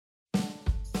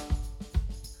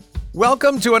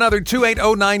Welcome to another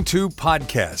 28092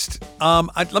 podcast.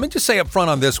 Let me just say up front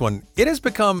on this one, it has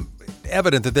become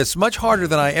evident that it's much harder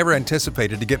than I ever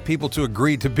anticipated to get people to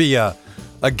agree to be a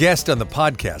guest on the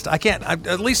podcast.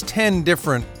 At least 10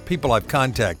 different people I've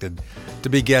contacted to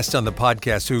be guests on the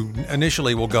podcast who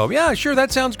initially will go, yeah, sure,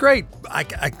 that sounds great. I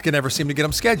can never seem to get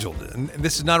them scheduled. And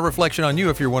this is not a reflection on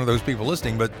you if you're one of those people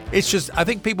listening, but it's just, I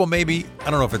think people maybe, I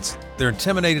don't know if they're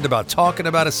intimidated about talking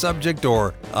about a subject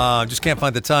or just can't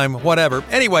find the time, whatever.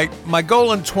 Anyway, my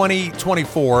goal in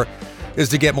 2024 is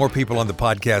to get more people on the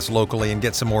podcast locally and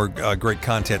get some more great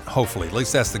content, hopefully. At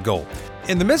least that's the goal.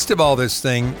 In the midst of all this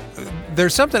thing,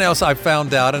 there's something else I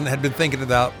found out and had been thinking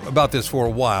about this for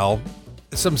a while.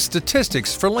 Some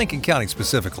statistics for Lincoln County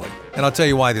specifically, and I'll tell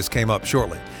you why this came up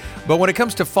shortly. But when it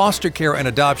comes to foster care and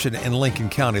adoption in Lincoln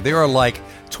County, there are like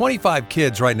 25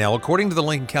 kids right now, according to the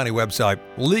Lincoln County website,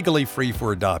 legally free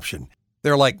for adoption.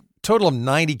 There are like a total of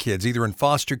 90 kids, either in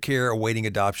foster care, awaiting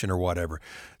adoption, or whatever.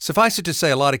 Suffice it to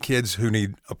say, a lot of kids who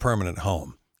need a permanent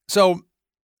home. So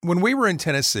when we were in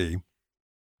Tennessee,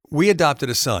 we adopted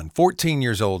a son, 14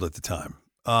 years old at the time.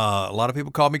 A lot of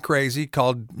people called me crazy,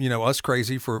 called us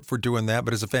crazy for doing that.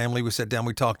 But as a family, we sat down,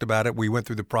 we talked about it. We went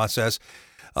through the process,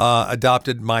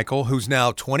 adopted Michael, who's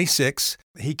now 26.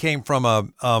 He came from a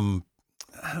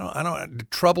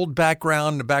troubled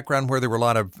background, a background where there were a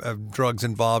lot of drugs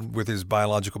involved with his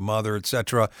biological mother,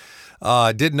 etc.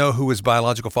 Didn't know who his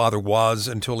biological father was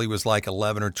until he was like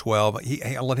 11 or 12.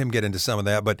 I'll let him get into some of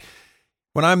that. But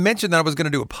when I mentioned that I was going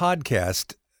to do a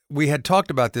podcast, we had talked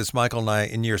about this, Michael and I,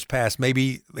 in years past.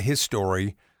 Maybe his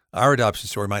story, our adoption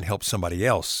story, might help somebody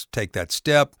else take that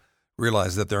step,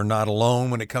 realize that they're not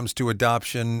alone when it comes to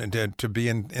adoption and to be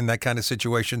in that kind of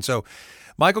situation. So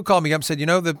Michael called me up and said,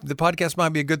 the podcast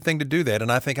might be a good thing to do that,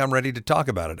 and I think I'm ready to talk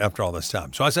about it after all this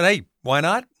time. So I said, hey, why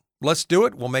not? Let's do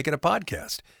it. We'll make it a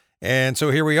podcast. And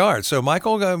so here we are. So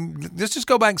Michael, let's just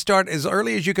go back and start as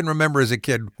early as you can remember as a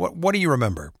kid. What do you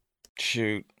remember?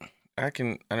 Shoot,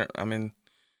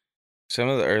 some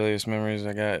of the earliest memories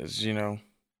I got is,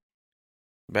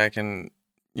 back in,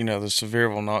 the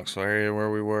Sevierville, Knoxville area where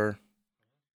we were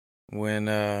when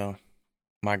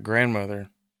my grandmother,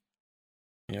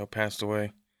 passed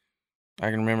away. I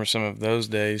can remember some of those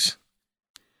days.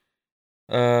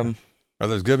 Are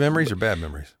those good memories or bad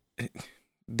memories?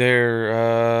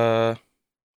 They're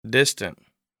distant,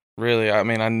 really. I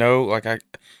mean, I know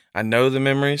the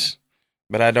memories,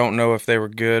 but I don't know if they were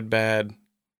good, bad,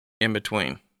 in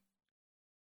between.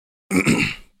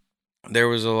 There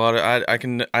was a lot of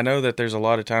I know that there's a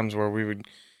lot of times where we would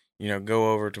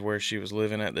go over to where she was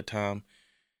living at the time,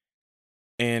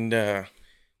 and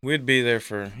we'd be there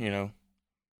for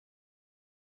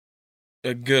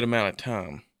a good amount of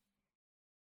time.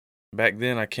 Back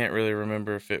then I can't really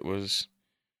remember if it was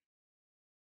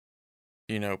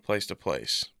place to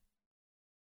place.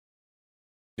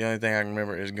 The only thing I can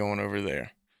remember is going over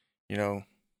there,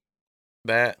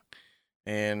 that,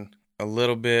 and a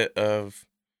little bit of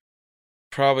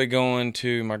probably going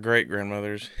to my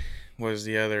great-grandmother's was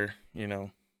the other,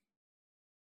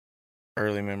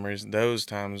 early memories. Those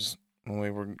times when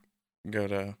we would go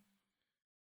to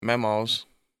Mama's,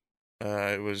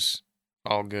 it was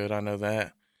all good. I know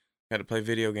that. Got to play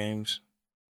video games,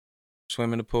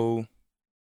 swim in the pool,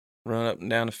 run up and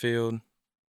down the field,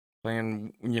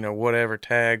 playing, whatever,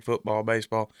 tag, football,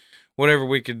 baseball, whatever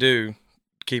we could do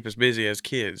to keep us busy as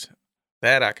kids.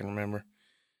 That I can remember.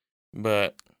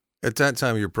 But at that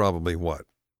time, you're probably,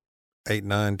 8,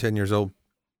 9, 10 years old?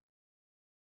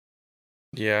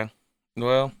 Yeah.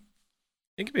 Well,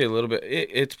 it could be a little bit.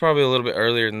 It's probably a little bit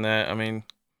earlier than that. I mean,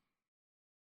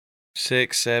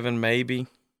 6, 7, maybe.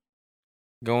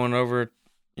 Going over,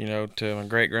 to my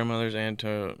great-grandmother's and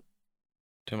to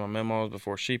my mama's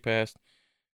before she passed.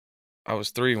 I was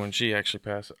 3 when she actually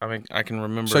passed. I mean, I can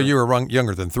remember. So you were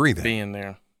younger than 3 then? Being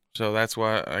there. So that's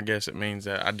why I guess it means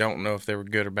that I don't know if they were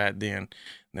good or bad then. And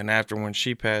then after when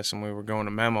she passed and we were going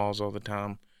to Mama's all the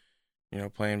time,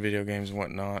 playing video games and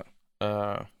whatnot,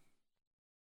 I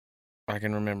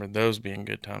can remember those being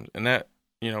good times. And that,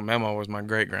 Mama was my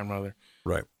great-grandmother.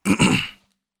 Right.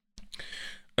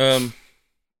 And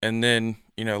then,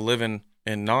 living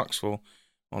in Knoxville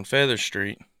on Feather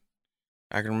Street,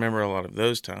 I can remember a lot of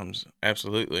those times.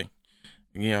 Absolutely.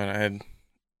 I had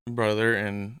brother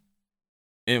and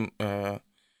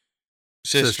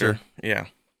sister. Yeah.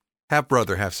 Half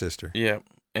brother, half sister. Yeah.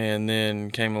 And then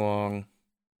came along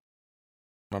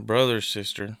my brother's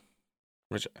sister,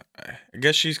 which I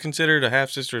guess she's considered a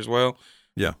half sister as well.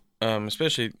 Yeah.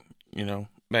 Especially,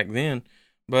 back then.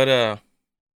 But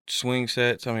swing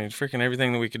sets, I mean, freaking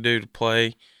everything that we could do to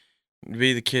play,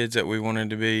 be the kids that we wanted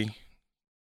to be.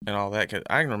 and all that. 'Cause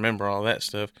I can remember all that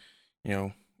stuff,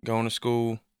 going to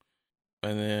school,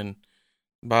 and then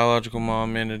biological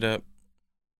mom ended up,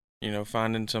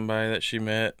 finding somebody that she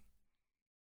met,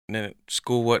 and then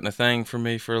school wasn't a thing for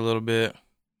me for a little bit.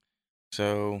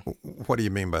 So what do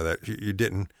you mean by that? You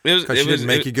didn't, because she didn't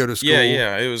make you go to school?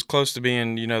 Yeah. It was close to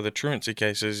being, the truancy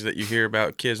cases that you hear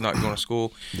about, kids not going to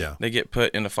school. Yeah. They get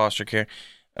put into foster care.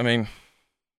 I mean,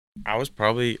 I was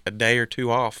probably a day or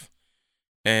two off,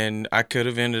 and I could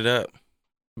have ended up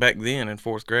back then in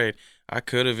 4th grade. I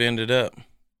could have ended up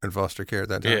in foster care at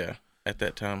that time. Yeah, at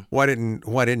that time. Why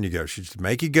didn't you go? She just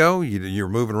make you go? You were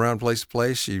moving around place to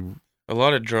place. A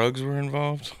lot of drugs were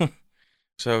involved,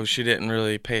 so she didn't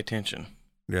really pay attention.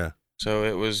 Yeah. So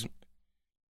it was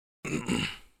because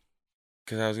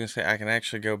I was gonna say I can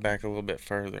actually go back a little bit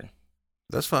further.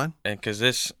 That's fine. And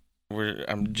because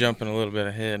I'm jumping a little bit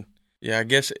ahead. Yeah, I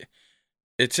guess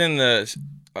it's in the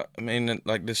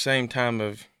same time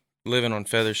of living on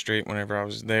Feather Street whenever I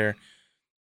was there.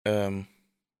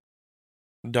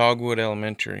 Dogwood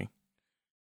Elementary.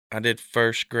 I did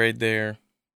 1st grade there,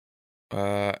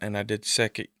 and I did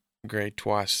 2nd grade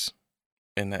twice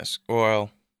in that school.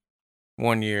 Well,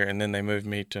 1 year, and then they moved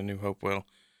me to New Hopewell.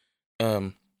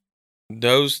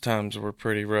 Those times were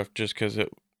pretty rough just because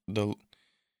the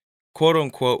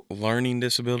quote-unquote learning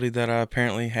disability that I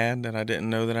apparently had that I didn't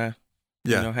know that I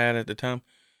had at the time.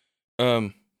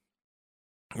 It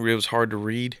was hard to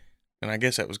read, and I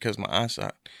guess that was because of my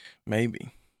eyesight,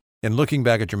 maybe. And looking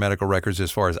back at your medical records,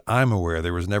 as far as I'm aware,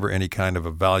 there was never any kind of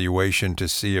evaluation to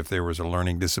see if there was a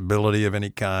learning disability of any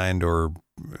kind or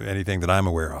anything that I'm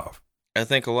aware of. I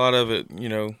think a lot of it,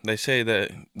 they say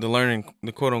that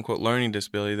the quote-unquote learning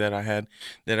disability that I had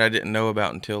that I didn't know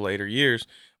about until later years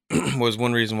was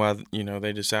one reason why,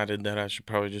 they decided that I should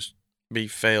probably just be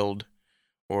failed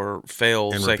or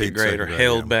fail and 2nd grade or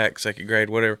held back 2nd grade,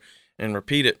 whatever, and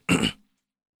repeat it.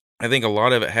 I think a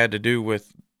lot of it had to do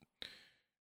with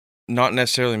not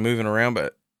necessarily moving around,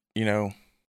 but,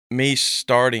 me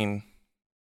starting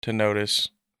to notice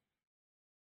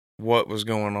what was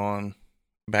going on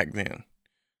back then,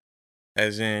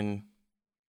 as in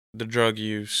the drug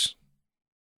use.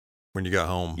 When you got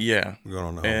home. Yeah. Going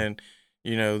on home. And,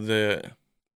 the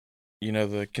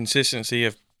consistency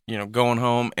of, going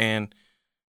home and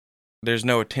there's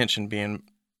no attention being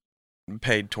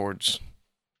paid towards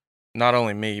not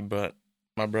only me, but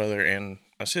my brother and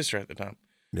my sister at the time.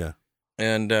 Yeah.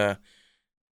 And I've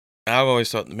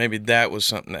always thought that maybe that was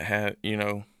something that had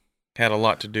a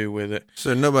lot to do with it.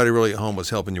 So nobody really at home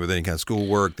was helping you with any kind of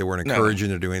schoolwork. They weren't encouraging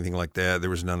you to do anything like that. There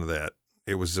was none of that.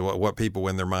 It was what people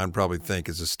in their mind probably think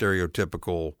is a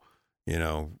stereotypical,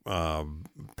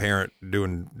 parent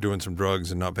doing some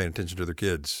drugs and not paying attention to their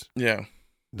kids. Yeah.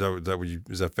 Is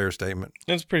that a fair statement?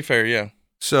 That's pretty fair, yeah.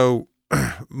 So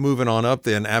moving on up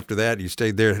then, after that, you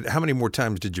stayed there. How many more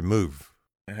times did you move?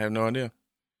 I have no idea.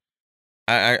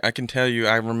 I can tell you,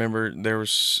 I remember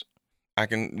I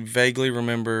can vaguely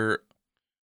remember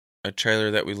a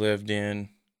trailer that we lived in.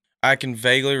 I can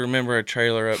vaguely remember a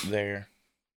trailer up there.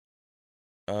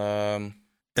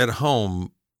 At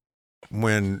home,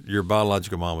 when your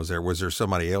biological mom was there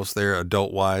somebody else there,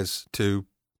 adult-wise, too?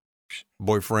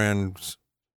 Boyfriends?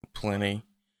 Plenty.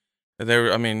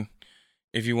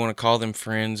 If you want to call them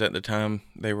friends at the time,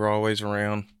 they were always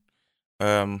around.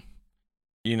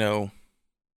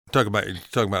 Talking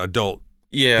about adult.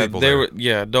 Yeah, people there.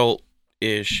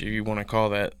 Adult-ish, if you want to call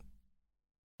that.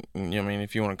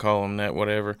 If you want to call them that,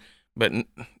 whatever. But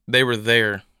they were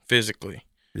there physically.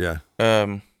 Yeah.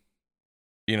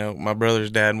 My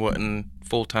brother's dad wasn't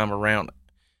full-time around,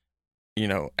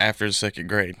 after the 2nd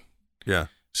grade. Yeah.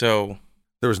 So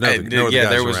there was nothing.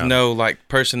 There was no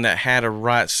person that had a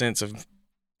right sense of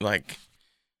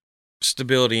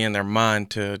stability in their mind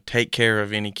to take care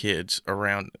of any kids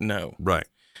around. No. Right.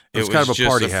 It was kind of a just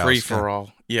party a house.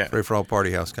 free-for-all. Yeah. Free-for-all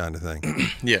party house kind of thing.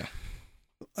 Yeah.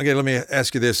 Okay, let me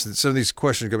ask you this. Some of these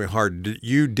questions are going to be hard.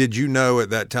 Did you know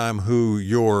at that time who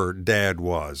your dad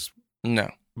was?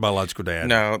 No. Biological dad?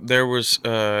 No. There was,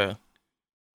 I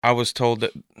was told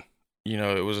that,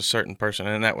 it was a certain person,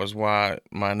 and that was why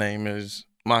my name is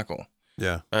Michael.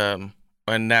 Yeah. And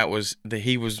that was,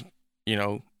 he was,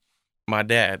 my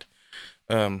dad.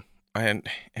 I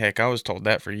was told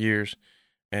that for years,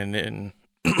 and then.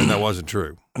 And that wasn't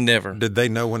true? Never. Did they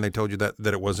know when they told you that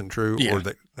it wasn't true? Yeah.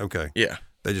 Okay. Yeah.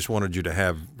 They just wanted you to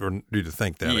have, or you to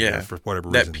think that, yeah. For whatever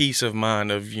reason. That peace of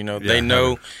mind of, they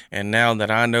know, and now that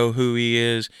I know who he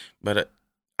is, but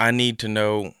I need to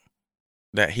know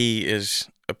that he is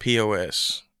a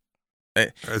POS.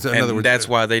 In other words, that's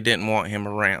why they didn't want him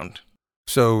around.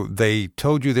 So they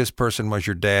told you this person was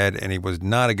your dad, and he was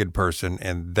not a good person,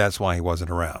 and that's why he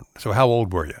wasn't around. So how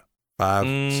old were you?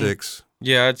 5, 6?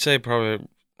 Yeah, I'd say probably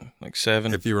like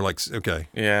 7. If you were like, okay.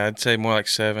 Yeah, I'd say more like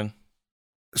 7.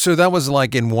 So that was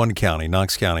like in one county,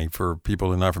 Knox County, for people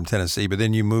who are not from Tennessee. But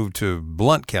then you moved to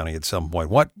Blount County at some point.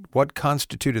 What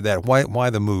constituted that? Why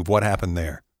the move? What happened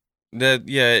there?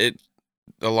 A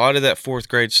lot of that 4th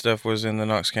grade stuff was in the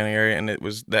Knox County area, and it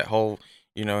was that whole,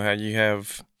 how you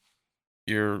have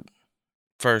your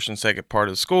first and second part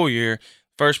of the school year.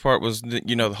 First part was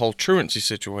the whole truancy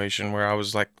situation where I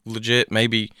was like legit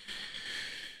maybe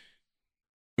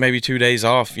 2 days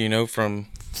off,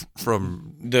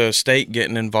 from the state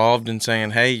getting involved and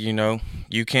saying, hey,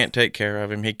 you can't take care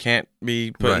of him. He can't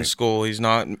be put in school. He's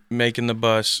not making the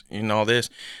bus, all this.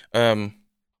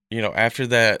 After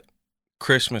that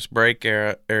Christmas break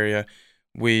area,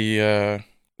 we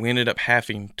ended up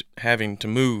having to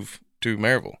move to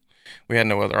Maryville. We had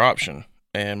no other option.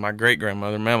 And my great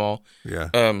grandmother, Memo,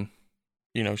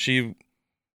 she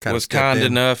was kind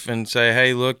enough and say,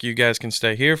 hey, look, you guys can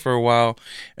stay here for a while,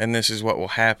 and this is what will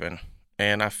happen.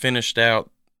 And I finished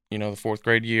out, the 4th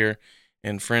grade year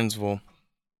in Friendsville.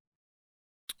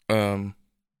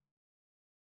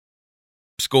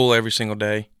 School every single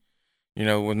day,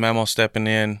 with Mama stepping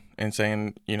in and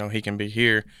saying, he can be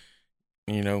here.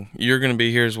 You're going to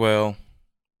be here as well.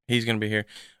 He's going to be here.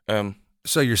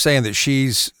 So you're saying that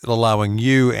she's allowing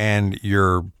you and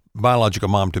your biological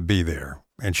mom to be there.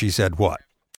 And she said what?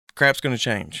 Crap's going to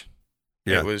change.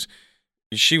 Yeah.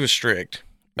 She was strict.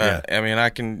 Yeah.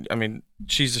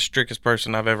 She's the strictest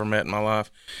person I've ever met in my life.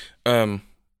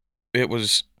 It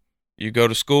was, you go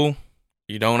to school,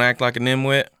 you don't act like a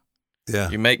nimwit. Yeah.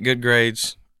 You make good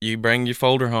grades, you bring your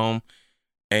folder home,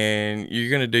 and you're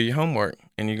going to do your homework,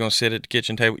 and you're going to sit at the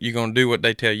kitchen table. You're going to do what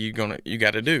they tell you you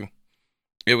got to do.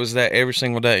 It was that every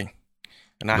single day,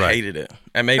 and I hated it.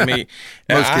 It made me.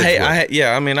 I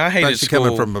hated school.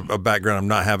 Coming from a background of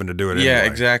not having to do it. Yeah, anyway.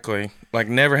 exactly. Like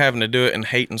never having to do it and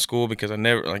hating school because I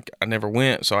never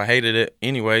went, so I hated it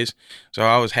anyways. So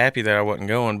I was happy that I wasn't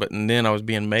going, but then I was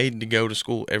being made to go to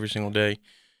school every single day,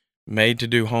 made to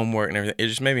do homework and everything. It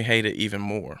just made me hate it even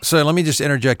more. So let me just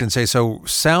interject and say, so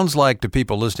sounds like to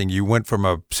people listening, you went from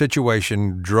a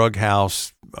situation, drug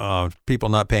house, people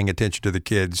not paying attention to the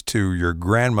kids, to your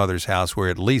grandmother's house where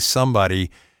at least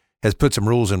somebody has put some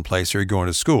rules in place or you're going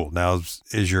to school. Now,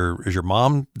 is your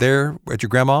mom there at your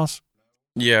grandma's?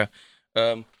 Yeah.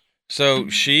 So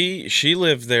she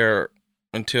lived there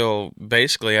until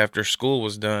basically after school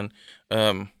was done.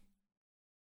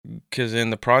 Because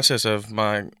in the process of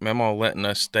my mama letting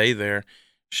us stay there,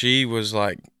 she was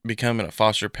like becoming a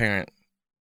foster parent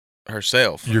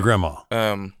herself. Your grandma.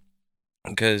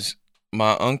 Because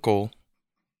my uncle,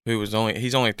 he's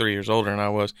only 3 years older than I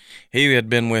was, he had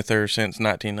been with her since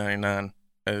 1999,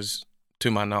 as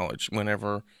to my knowledge,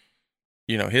 whenever,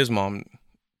 his mom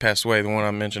passed away, the one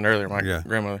I mentioned earlier, my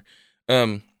grandmother.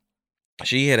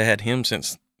 She had him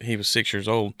since he was 6 years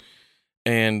old,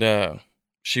 and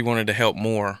she wanted to help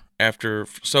more after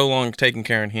so long taking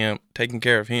care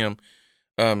of him.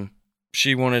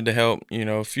 She wanted to help,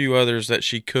 a few others that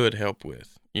she could help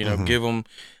with, give them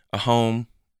a home,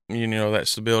 that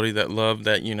stability, that love,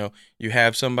 that, you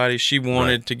have somebody. She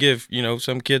wanted to give,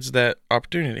 some kids that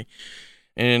opportunity.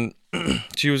 And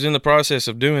she was in the process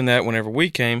of doing that whenever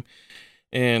we came.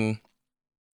 And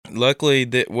luckily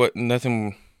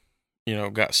nothing,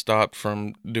 got stopped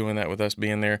from doing that with us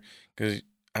being there. Because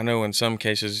I know in some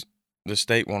cases the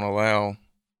state won't allow,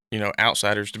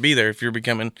 outsiders to be there if you're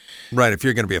becoming if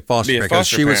you're going to be a foster parent. Because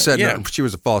she was she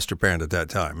was a foster parent at that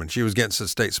time, and she was getting some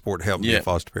state support help to be a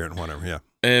foster parent and whatever. Yeah,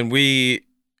 and but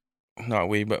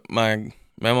my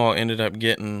mama ended up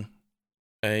getting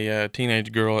a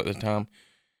teenage girl at the time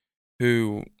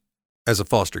who, as a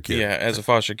foster kid,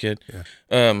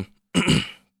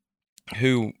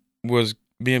 who was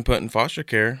being put in foster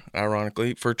care,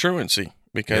 ironically, for truancy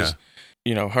because.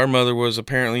 Her mother was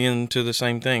apparently into the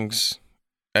same things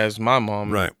as my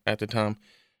mom at the time.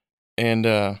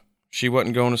 And she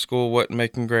wasn't going to school, wasn't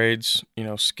making grades,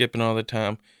 skipping all the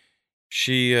time.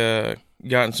 She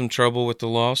got in some trouble with the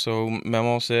law, so my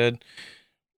mom said,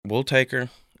 we'll take her,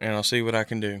 and I'll see what I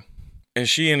can do. And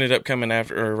she ended up coming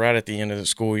right at the end of the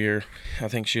school year. I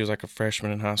think she was like a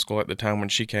freshman in high school at the time when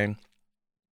she came.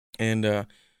 And,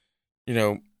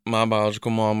 my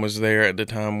biological mom was there at the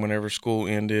time whenever school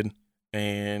ended.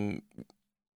 And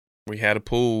we had a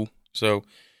pool, so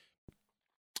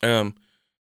I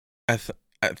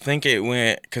think it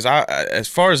went because as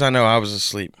far as I know, I was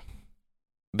asleep.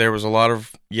 There was a lot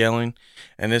of yelling,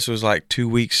 and this was like 2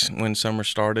 weeks when summer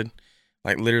started,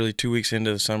 like literally 2 weeks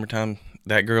into the summertime.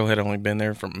 that girl had only been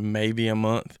there for maybe a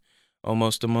month,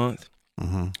 almost a month.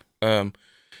 Mm-hmm.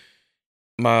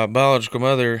 My biological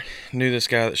mother knew this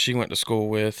guy that she went to school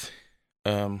with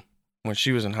when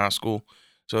she was in high school.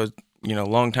 So, a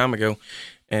long time ago.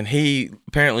 And he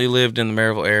apparently lived in the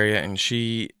Maryville area, and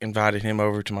she invited him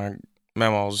over to my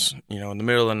mama's, in the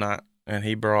middle of the night. And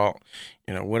he brought,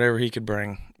 whatever he could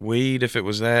bring. Weed, if it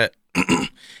was that,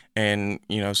 and,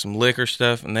 some liquor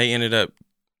stuff. And they ended up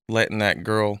letting that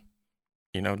girl,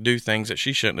 do things that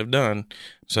she shouldn't have done,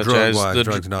 such as the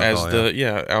drugs and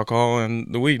alcohol, alcohol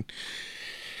and the weed.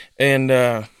 And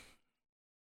I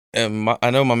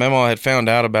know my mama had found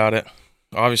out about it,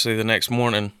 obviously, the next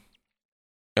morning,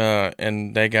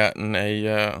 and they got in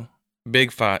a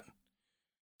big fight.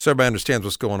 So everybody understands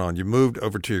what's going on. You moved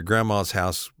over to your grandma's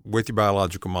house with your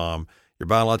biological mom. Your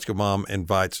biological mom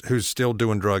invites, who's still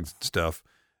doing drugs and stuff,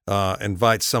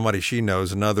 invites somebody she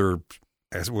knows, another,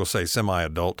 as we'll say,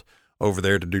 semi-adult, over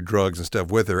there to do drugs and stuff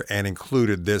with her, and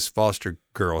included this foster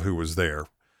girl who was there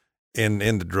in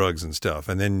the drugs and stuff.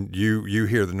 And then you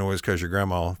hear the noise because your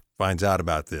grandma finds out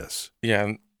about this.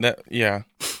 Yeah, yeah.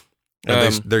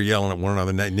 And they're yelling at one another,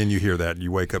 and then you hear that.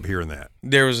 You wake up hearing that.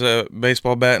 There was a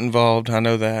baseball bat involved. I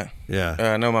know that. Yeah.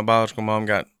 I know my biological mom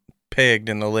got pegged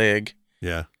in the leg.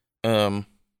 Yeah. And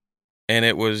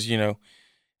it was,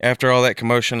 after all that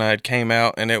commotion, I came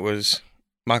out, and it was,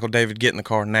 Michael David, get in the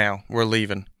car now. We're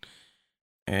leaving.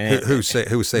 And who's saying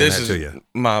that to you?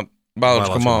 My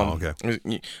biological mom.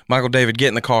 Okay. Michael David, get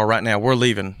in the car right now. We're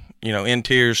leaving. In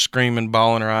tears, screaming,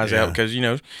 bawling her eyes out because,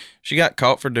 she got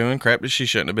caught for doing crap that she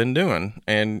shouldn't have been doing.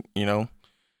 And,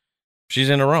 she's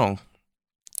in the wrong.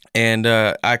 And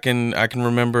I can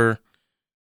remember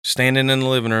standing in the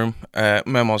living room at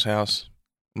Mama's house.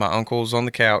 My uncle's on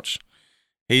the couch.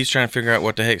 He's trying to figure out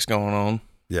what the heck's going on.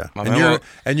 Yeah.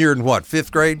 And you're in what,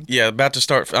 5th grade? Yeah, about to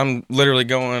start. I'm literally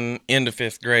going into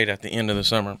 5th grade at the end of the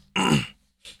summer.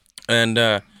 And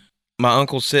my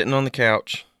uncle's sitting on the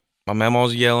couch. My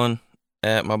mama's yelling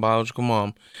at my biological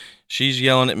mom. She's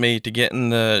yelling at me to get in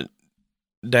the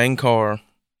dang car.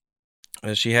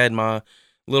 She had my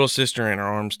little sister in her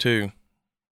arms too,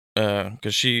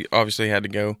 because she obviously had to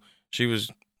go. She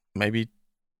was maybe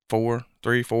 4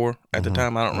 at the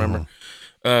time. I don't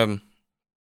remember.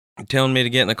 Telling me to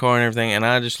get in the car and everything, and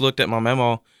I just looked at my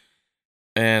mama,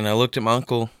 and I looked at my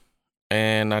uncle,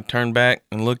 and I turned back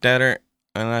and looked at her,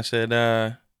 and I said,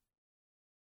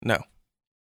 no.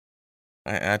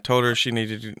 I told her she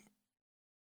needed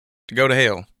to go to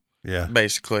hell. Yeah.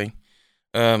 Basically.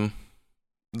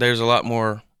 There's a lot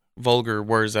more vulgar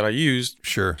words that I used.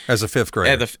 Sure. As a 5th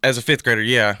grader. As a 5th grader,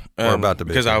 yeah. Or about to be.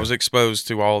 Because I was exposed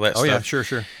to all that stuff. Oh, yeah,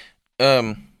 sure.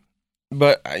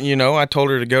 But, I told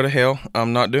her to go to hell.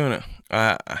 I'm not doing it.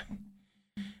 I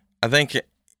think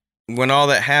when all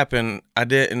that happened, I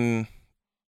didn't,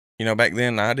 back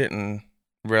then, I didn't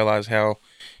realize how,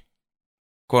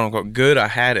 quote unquote, good I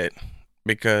had it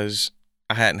because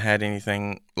I hadn't had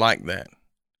anything like that.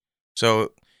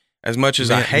 So as much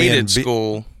as I hated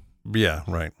school. Yeah,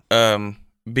 right.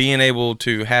 Being able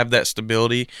to have that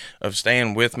stability of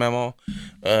staying with Mama,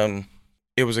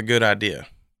 it was a good idea.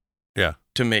 Yeah.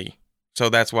 To me. So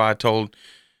that's why I told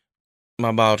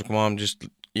my biological mom, just,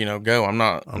 go.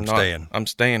 I'm staying. I'm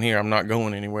staying here. I'm not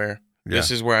going anywhere. Yeah.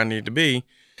 This is where I need to be.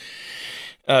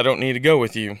 I don't need to go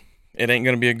with you. It ain't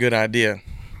going to be a good idea.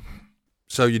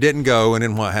 So you didn't go, and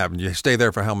then what happened? You stay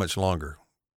there for how much longer?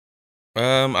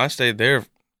 I stayed there.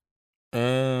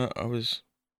 I was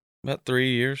about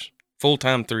 3 years.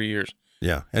 Full-time 3 years.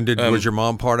 Yeah. And was your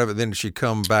mom part of it? Then did she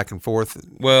come back and forth?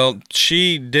 Well,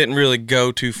 she didn't really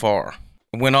go too far.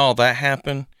 When all that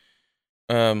happened,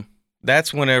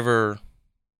 that's whenever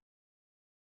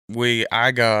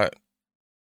I got,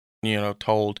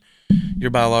 told your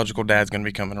biological dad's going to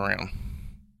be coming around.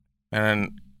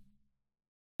 And,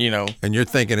 And you're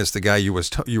thinking it's the guy you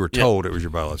were told it was your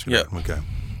biological dad. Okay.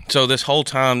 So this whole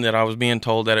time that I was being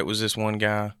told that it was this one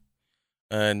guy,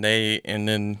 and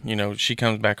then, she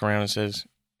comes back around and says,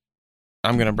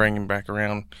 I'm going to bring him back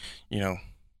around.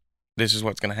 This is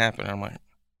what's going to happen. I'm like,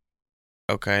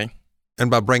 okay. And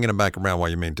by bringing him back around,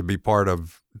 what you mean? To be part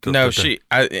of?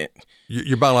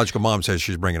 Your biological mom says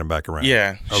she's bringing him back around.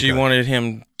 Yeah. Okay. She wanted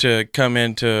him to come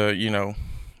into,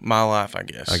 my life, I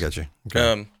guess. I got you.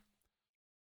 Okay.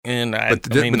 But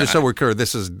just so we're clear,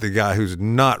 this is the guy who's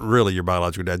not really your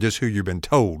biological dad, just who you've been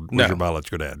told was your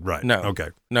biological dad, right? No. Okay.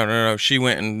 No. She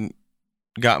went and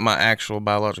got my actual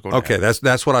biological dad. Okay,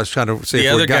 that's what I was trying to see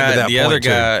if we got to that point. The other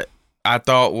guy I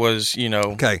thought was,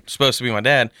 supposed to be my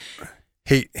dad.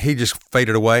 He just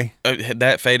faded away?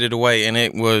 That faded away, and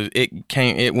it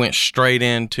went straight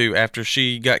into after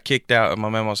she got kicked out of my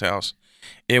mama's house.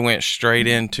 it went straight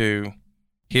into,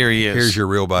 here he is. Here's your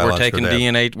real biological We're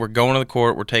taking dad. DNA. We're going to the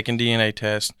court. We're taking DNA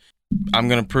tests. I'm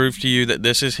going to prove to you that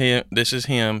this is him. This is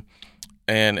him.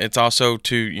 And it's also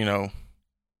to, you know,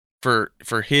 for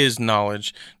his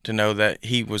knowledge to know that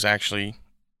he was actually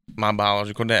my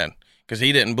biological dad, because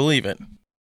he didn't believe it.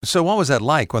 So what was that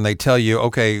like when they tell you,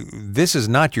 okay, this is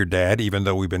not your dad, even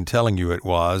though we've been telling you it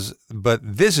was, but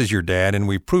this is your dad and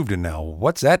we proved it now?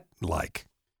 What's that like?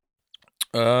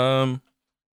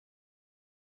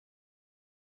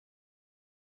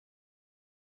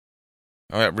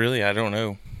 Really, I don't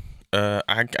know.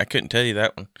 I couldn't tell you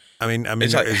that one. I mean,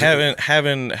 It's like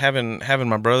having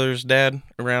my brother's dad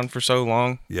around for so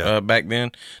long. Yeah. Back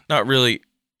then, not really.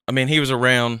 I mean, he was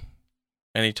around,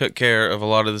 and he took care of a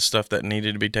lot of the stuff that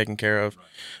needed to be taken care of.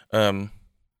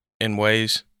 In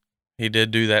ways, he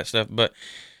did do that stuff, but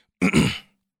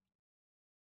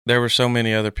there were so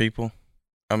many other people.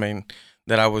 I mean,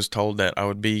 that I was told that I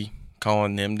would be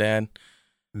calling them dad.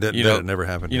 That it never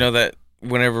happened. You know that.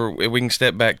 Whenever we can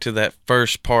step back to that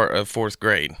first part of fourth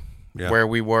grade, where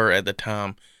we were at the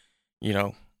time, you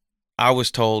know, I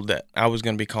was told that I was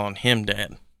going to be calling him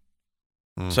dad.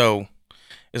 So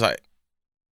it's like,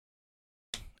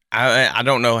 I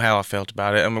don't know how I felt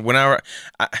about it. I mean, when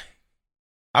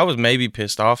I was maybe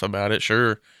pissed off about it,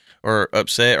 sure, or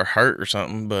upset or hurt or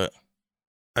something, but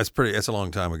that's a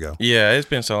long time ago. Yeah, it's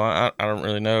been so long. I don't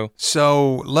really know.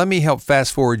 So let me help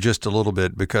fast forward just a little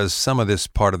bit, because some of this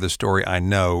part of the story I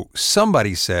know.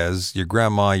 Somebody says, your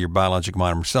grandma, your biological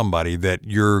mom, or somebody, that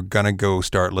you're going to go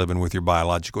start living with your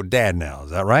biological dad now.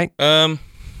 Is that right?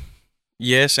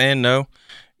 Yes and no.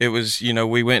 It was, you know,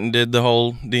 we went and did the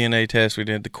whole DNA test. We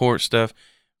did the court stuff,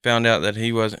 found out that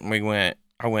he wasn't.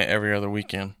 I went every other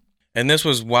weekend. And this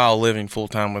was while living full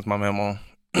time with my mama.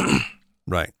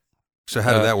 Right. So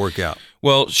how did that work out?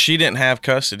 Well, she didn't have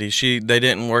custody. They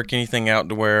didn't work anything out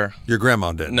to where... Your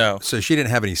grandma didn't? No. So she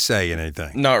didn't have any say in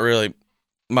anything? Not really.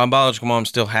 My biological mom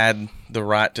still had the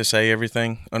right to say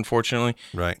everything, unfortunately.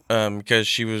 Right. Because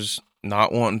she was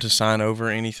not wanting to sign over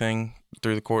anything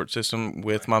through the court system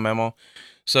with my mama.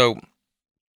 So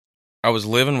I was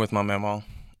living with my mama,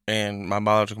 and my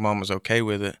biological mom was okay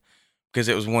with it, because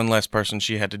it was one less person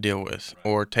she had to deal with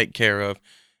or take care of.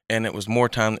 And it was more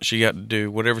time that she got to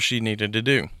do whatever she needed to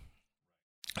do.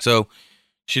 So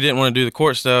she didn't want to do the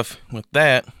court stuff with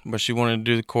that, but she wanted to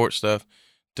do the court stuff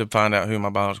to find out who my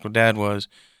biological dad was.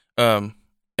 And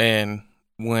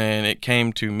when it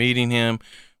came to meeting him,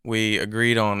 we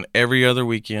agreed on every other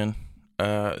weekend,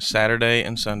 Saturday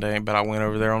and Sunday, but I went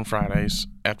over there on Fridays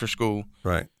after school.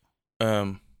 Right.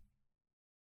 And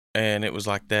it was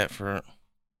like that for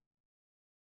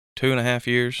 2.5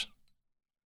 years.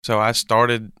 So I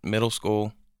started middle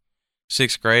school,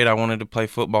 6th grade. I wanted to play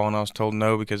football, and I was told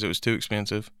no because it was too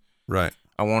expensive. Right.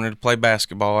 I wanted to play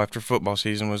basketball after football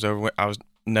season was over.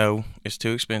 No, it's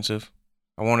too expensive.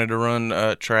 I wanted to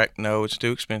run track. No, it's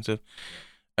too expensive.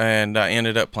 And I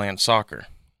ended up playing soccer.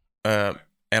 And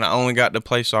I only got to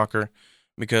play soccer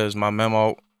because my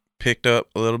mama picked up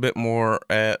a little bit more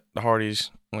at the Hardee's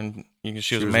when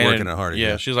she was working at Hardee's.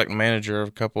 Yeah, she was like the manager of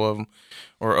a couple of them,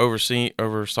 or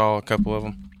oversaw a couple of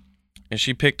them. And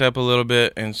she picked up a little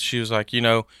bit, and she was like, you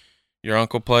know, your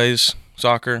uncle plays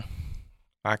soccer.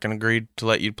 I can agree to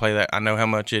let you play that. I know how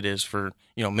much it is for,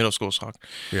 you know, middle school soccer.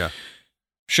 Yeah.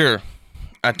 Sure.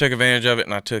 I took advantage of it,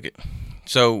 and I took it.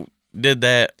 So did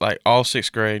that like all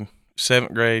 6th grade.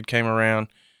 7th grade came around,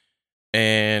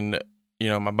 and, you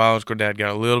know, my biological dad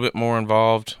got a little bit more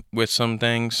involved with some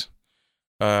things.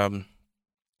 And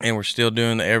we're still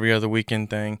doing the every other weekend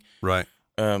thing. Right.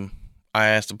 I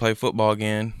asked to play football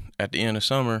again at the end of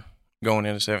summer, going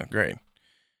into 7th grade.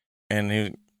 And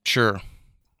he, sure.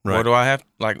 Right. What do I have?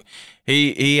 Like,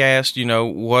 he asked, you know,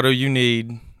 what do you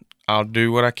need? I'll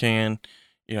do what I can.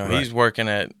 You know, He's working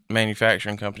at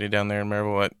manufacturing company down there in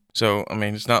Maryville. So, I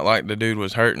mean, it's not like the dude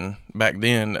was hurting back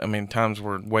then. I mean, times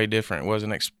were way different. It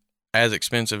wasn't as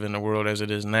expensive in the world as it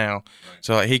is now. Right.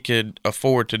 So he could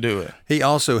afford to do it. He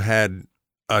also had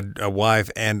a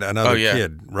wife and another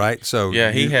kid, right? So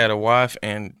yeah, he had a wife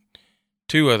and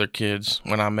 2 other kids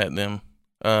when I met them.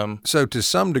 So to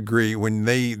some degree, when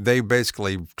they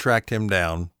basically tracked him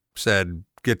down, said,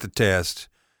 get the test,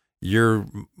 you're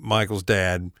Michael's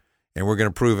dad, and we're going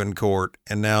to prove it in court,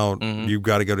 and now you've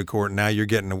got to go to court, and now you're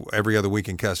getting every other week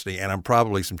in custody, and I'm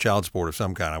probably some child support of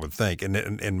some kind, I would think. And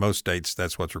in most states,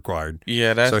 that's what's required.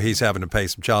 Yeah, so he's having to pay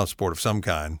some child support of some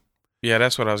kind. Yeah,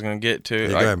 that's what I was going to get to. Yeah,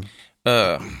 go ahead.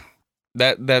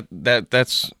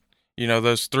 That's, you know,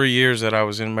 those 3 years that I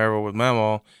was in Maryville with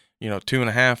Mama, you know,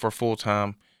 2.5 were full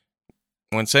time.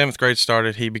 When 7th grade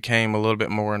started, he became a little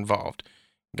bit more involved.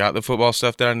 Got the football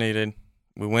stuff that I needed.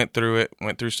 We went through it,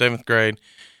 went through 7th grade,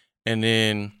 and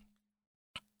then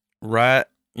right,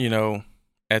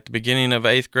 at the beginning of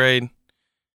 8th grade,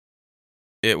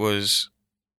 it was,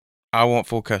 I want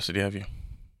full custody of you.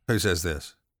 Who says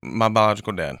this? My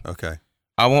biological dad. Okay.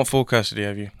 I want full custody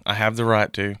of you. I have the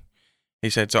right to. He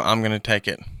said, so I'm going to take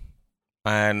it.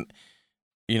 And,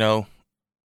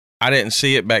 I didn't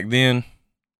see it back then,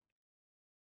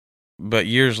 but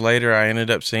years later, I ended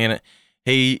up seeing it.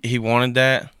 He wanted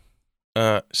that,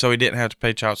 so he didn't have to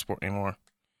pay child support anymore,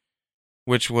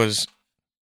 which was,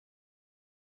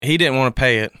 he didn't want to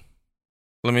pay it.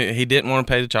 He didn't want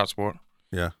to pay the child support.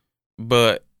 Yeah.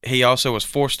 But he also was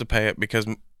forced to pay it because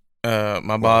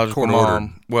my biological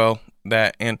mom,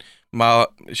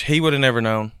 he would have never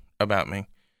known about me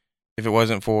if it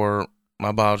wasn't for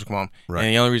my biological mom. Right.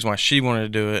 And the only reason why she wanted to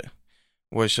do it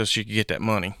was so she could get that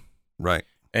money. Right.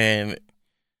 And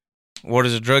what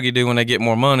does a druggie do when they get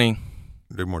more money?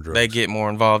 Do more drugs. They get more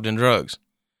involved in drugs.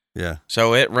 Yeah.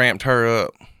 So it ramped her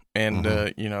up and,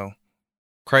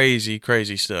 crazy,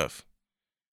 crazy stuff.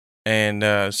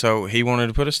 And so he wanted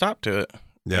to put a stop to it,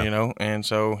 and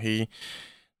so he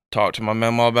talked to my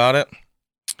mama about it.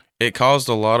 It caused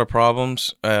a lot of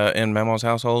problems in Mama's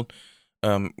household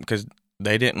because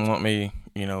they didn't want me,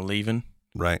 leaving.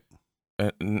 Right.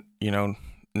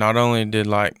 Not only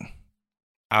did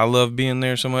I love being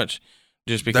there so much,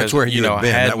 just because that's where you I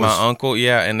had my uncle,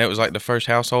 and it was like the first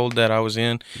household that I was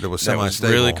in that was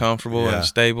semi-stable, really comfortable and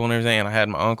stable and everything. And I had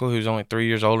my uncle who's only 3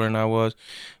 years older than I was.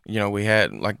 We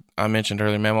had, like I mentioned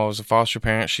earlier, Mama was a foster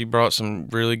parent. She brought some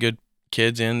really good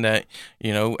kids in that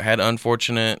had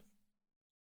unfortunate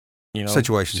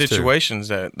situations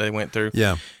that they went through.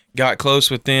 Yeah, got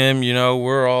close with them.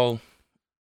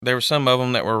 There were some of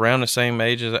them that were around the same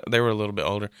age as they were a little bit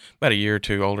older, about a year or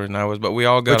two older than I was. But we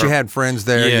all got. But you had friends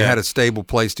there. Yeah. You had a stable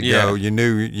place to go. You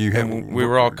knew you had. We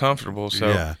were all comfortable. So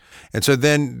yeah, and so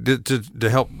then to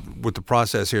help with the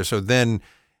process here, so then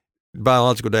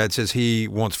biological dad says he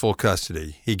wants full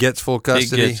custody. He gets full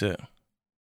custody. He gets it.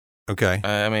 Okay.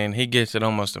 He gets it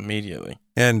almost immediately.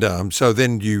 And so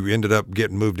then you ended up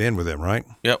getting moved in with him, right?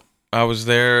 Yep. I was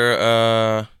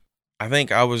there. I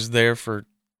think I was there for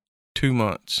 2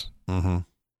 months, and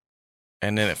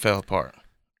then it fell apart.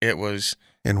 It was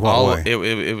in what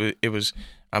way? It was.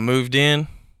 I moved in,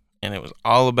 and it was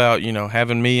all about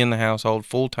having me in the household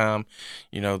full time.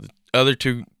 The other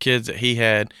 2 kids that he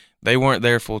had, they weren't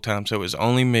there full time, so it was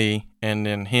only me, and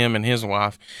then him and his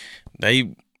wife.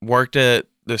 They worked at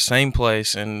the same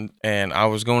place, and I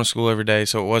was going to school every day,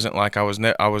 so it wasn't like I was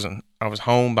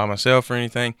home by myself or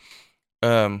anything.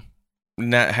 And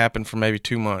that happened for maybe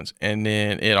 2 months, and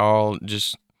then it all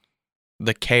just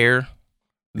the care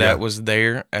that was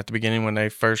there at the beginning when they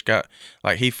first got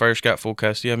he first got full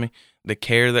custody of me. The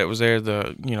care that was there,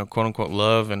 the quote unquote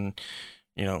love, and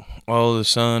the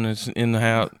son is in the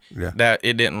house. Yeah. That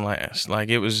it didn't last.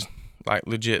 It was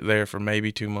legit there for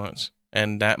maybe 2 months,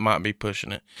 and that might be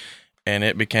pushing it. And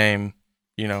it became,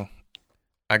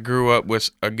 I grew up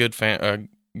with a good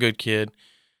kid,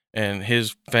 and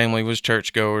his family was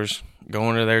churchgoers,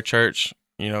 going to their church,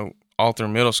 all through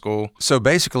middle school. So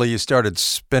basically you started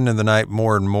spending the night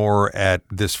more and more at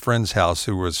this friend's house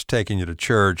who was taking you to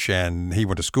church, and he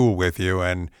went to school with you,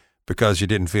 and because you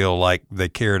didn't feel like they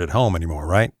cared at home anymore,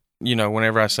 right?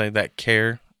 Whenever I say that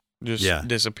care just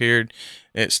disappeared,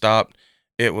 it stopped.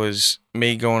 It was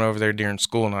me going over there during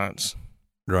school nights.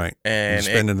 Right. And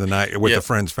spending the night with the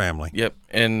friend's family. Yep.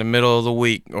 In the middle of the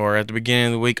week or at the beginning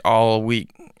of the week, all week,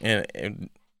 and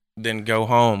then go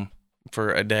home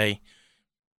for a day.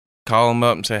 Call them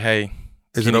up and say, "Hey,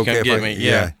 is it okay come if get I me?"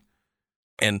 Yeah.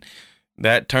 And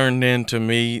that turned into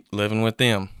me living with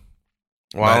them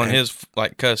while in his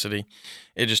custody.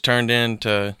 It just turned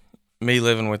into me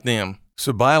living with them.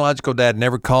 So biological dad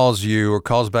never calls you or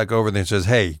calls back over there and says,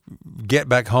 "Hey, get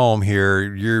back home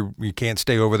here. You can't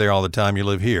stay over there all the time. You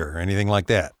live here," or anything like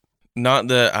that. Not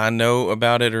that I know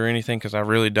about it or anything, because I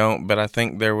really don't. But I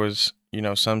think there was,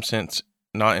 some sense,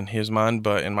 not in his mind,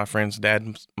 but in my friend's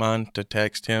dad's mind, to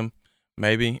text him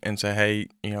maybe and say, "Hey,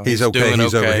 he's okay. Doing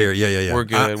he's okay. over here. Yeah. We're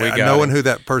good. We got knowing it." who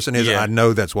that person is, Yeah. I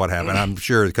know that's what happened. I'm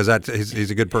sure because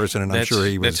he's a good person, and I'm sure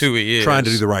he was that's who he is. trying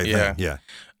to do the right thing. Yeah.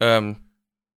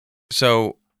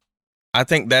 So I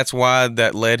think that's why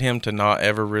that led him to not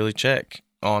ever really check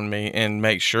on me and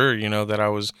make sure, that I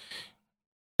was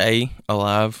A,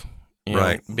 alive,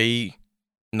 right. B,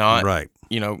 not, right.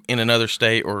 In another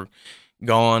state or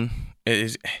gone.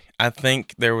 I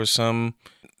think there was some,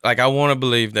 I want to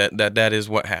believe that is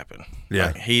what happened.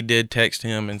 Yeah. He did text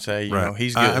him and say,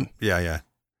 he's good. Yeah.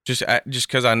 Just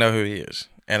because I know who he is.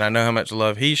 And I know how much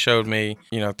love he showed me,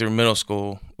 through middle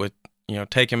school with,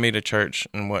 taking me to church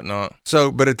and whatnot.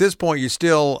 So, but at this point, you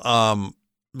still,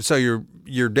 so your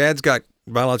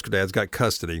biological dad's got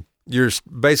custody. You're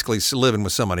basically living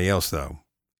with somebody else, though,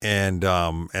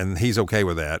 and he's okay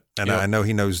with that. And Yep. I know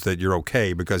he knows that you're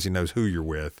okay because he knows who you're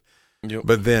with. Yep.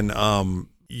 But then,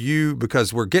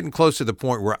 because we're getting close to the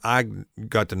point where I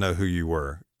got to know who you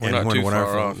were. We're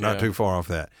not too far off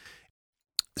that.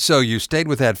 So you stayed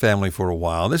with that family for a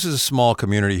while. This is a small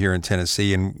community here in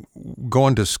Tennessee, and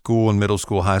going to school in middle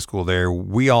school, high school there,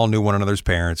 we all knew one another's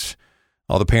parents.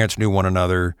 All the parents knew one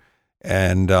another,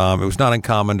 and it was not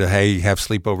uncommon to, have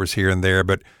sleepovers here and there,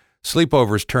 but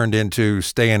sleepovers turned into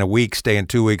staying a week, staying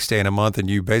 2 weeks, staying a month, and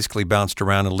you basically bounced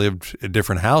around and lived at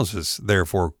different houses there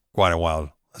for quite a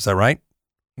while. Is that right?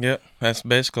 Yep, that's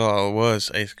basically all it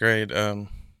was, 8th grade.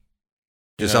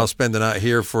 I'll spend the night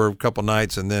here for a couple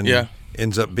nights, and then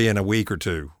ends up being a week or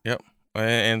two. Yep,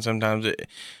 and sometimes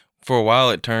for a while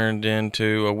it turned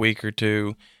into a week or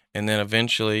two, and then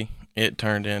eventually it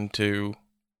turned into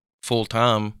full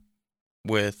time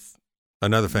with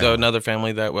another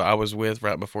family that I was with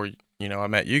right before I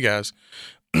met you guys,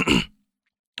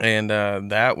 and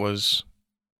that was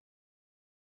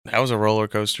a roller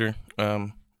coaster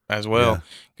as well,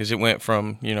 because it went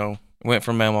from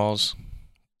Mama's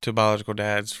to biological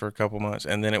dad's for a couple months,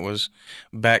 and then it was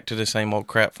back to the same old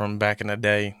crap from back in the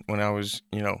day when I was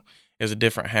it was a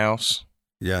different house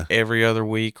every other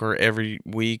week or every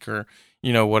week or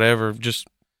whatever, just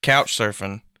couch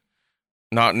surfing.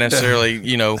 Not necessarily,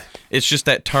 it's just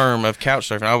that term of couch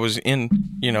surfing. I was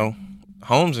in,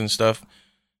 homes and stuff.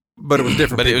 But it was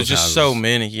different. But it was just houses. So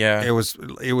many, yeah. It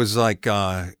was like,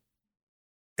 I'll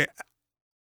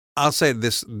say it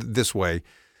this way.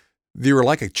 You were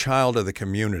like a child of the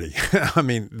community. I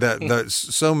mean,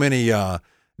 so many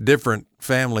different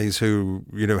families who,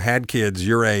 had kids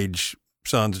your age,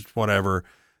 sons, whatever,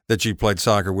 that you played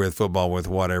soccer with, football with,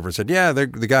 whatever, said,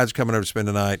 the guy's coming over to spend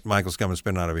the night. Michael's coming to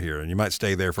spend the night over here. And you might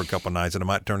stay there for a couple of nights, and it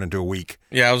might turn into a week.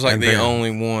 Yeah, I was like the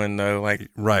only one, though. Like,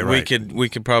 right. We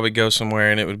could probably go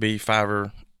somewhere, and it would be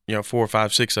 4 or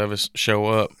 5, 6 of us show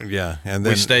up. Yeah, and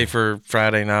then we stay for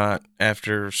Friday night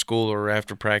after school or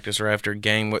after practice or after a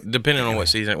game, depending on what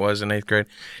season it was in 8th grade.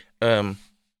 And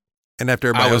after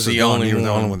everybody else was gone, you were the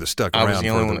only one that stuck around. I was the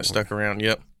only one that stuck around,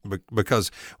 yep.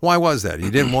 Because why was that? You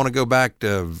didn't want to go back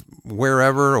to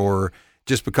wherever, or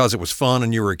just because it was fun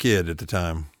and you were a kid at the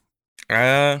time?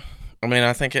 I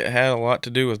think it had a lot to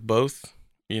do with both,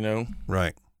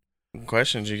 Right.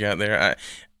 Questions you got there.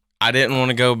 I didn't want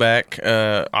to go back,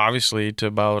 obviously,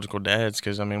 to biological dad's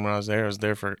because, when I was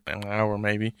there for an hour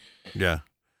maybe. Yeah.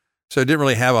 So it didn't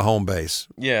really have a home base.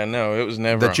 Yeah, no, it was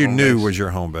never that you knew was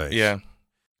your home base. Yeah.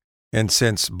 And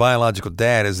since biological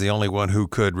dad is the only one who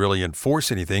could really enforce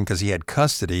anything because he had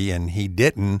custody and he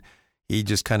didn't, he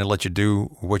just kind of let you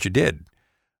do what you did.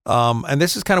 And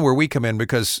this is kind of where we come in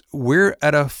because we're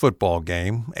at a football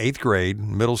game, 8th grade,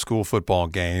 middle school football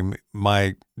game.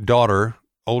 My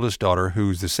oldest daughter,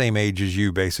 who's the same age as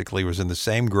you, basically was in the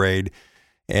same grade,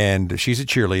 and she's a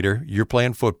cheerleader. You're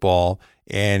playing football,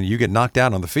 and you get knocked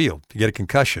out on the field. You get a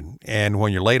concussion. And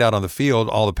when you're laid out on the field,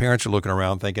 all the parents are looking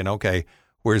around thinking, okay,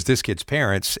 where's this kid's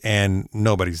parents? And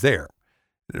nobody's there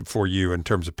for you in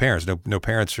terms of parents. No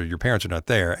parents, or your parents are not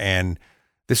there. And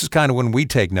this is kind of when we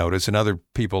take notice, and other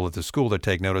people at the school that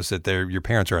take notice that your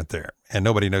parents aren't there, and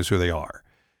nobody knows who they are.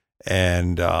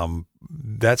 And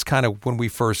that's kind of when we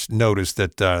first noticed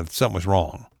that something was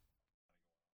wrong.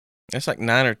 That's like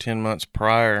 9 or 10 months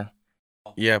prior,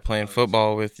 playing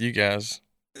football with you guys.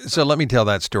 So let me tell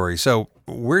that story. So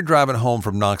we're driving home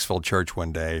from Knoxville Church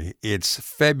one day. It's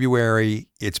February.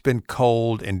 It's been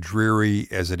cold and dreary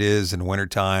as it is in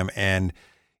wintertime, and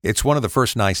it's one of the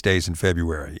first nice days in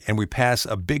February. And we pass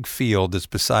a big field that's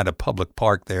beside a public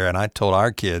park there, and I told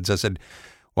our kids, I said,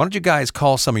 why don't you guys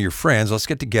call some of your friends? Let's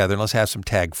get together and let's have some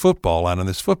tag football out on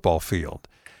this football field.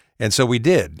 And so we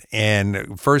did.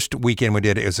 And first weekend we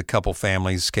did it was a couple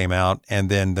families came out, and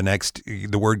then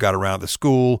the word got around the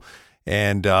school,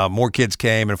 and more kids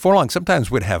came. And for long,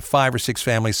 sometimes we'd have 5 or 6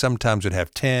 families. Sometimes we'd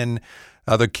have 10.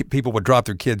 Other people would drop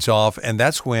their kids off. And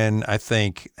that's when I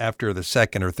think after the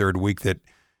second or third week that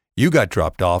you got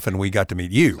dropped off and we got to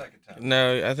meet you.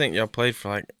 No, I think y'all played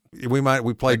for we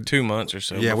played like 2 months or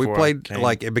so. Yeah, we played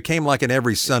it became like an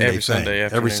every Sunday thing.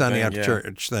 Every Sunday after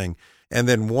church thing. And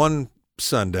then one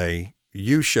Sunday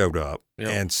you showed up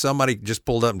and somebody just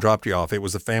pulled up and dropped you off. It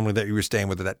was the family that you were staying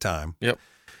with at that time. Yep.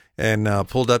 And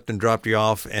pulled up and dropped you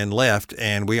off and left,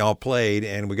 and we all played,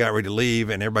 and we got ready to leave,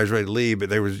 and everybody's ready to leave,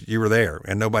 but you were there,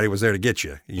 and nobody was there to get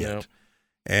you yet. Yep.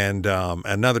 And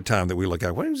another time that we look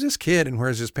at, where's this kid and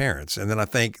where's his parents? And then I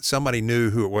think somebody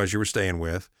knew who it was you were staying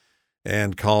with,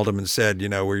 and called them and said,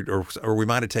 or we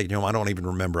might have taken you home. I don't even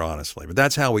remember, honestly. But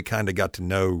that's how we kind of got to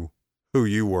know who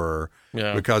you were.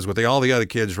 Yeah. Because with all the other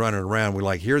kids running around, we're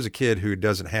like, here's a kid who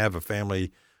doesn't have a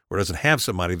family or doesn't have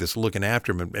somebody that's looking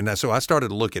after him. And so I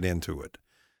started looking into it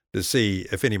to see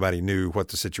if anybody knew what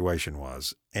the situation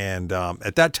was. And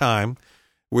at that time,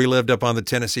 we lived up on the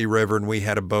Tennessee River, and we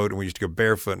had a boat, and we used to go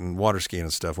barefoot and water skiing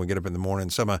and stuff. We get up in the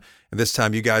morning. And this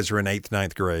time, you guys are in 8th,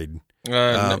 9th grade.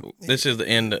 No, this is the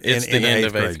end. It's the end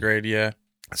of 8th grade. Yeah.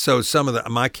 So some of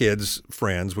my kids'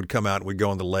 friends would come out and we'd go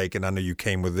on the lake, and I know you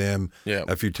came with them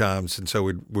a few times, and so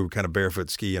we would kind of barefoot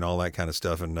ski and all that kind of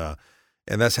stuff, and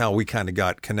that's how we kind of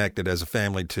got connected as a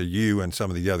family to you and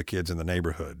some of the other kids in the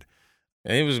neighborhood.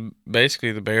 It was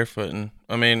basically the barefooting.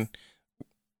 I mean,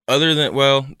 other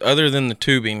than the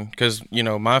tubing, because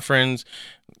my friends,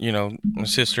 my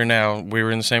sister now, we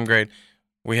were in the same grade.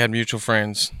 We had mutual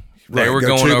friends. They were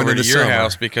going over to your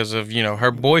house because of,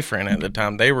 her boyfriend at the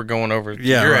time. They were going over to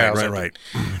your house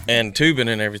and tubing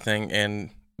and everything.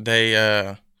 And they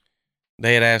had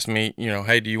asked me,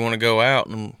 hey, do you want to go out?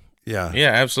 And yeah,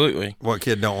 absolutely. What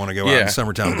kid don't want to go out in the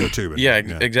summertime and go tubing? Yeah,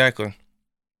 exactly.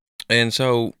 And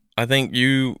so I think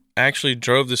you actually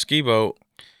drove the ski boat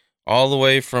all the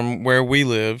way from where we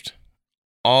lived,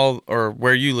 or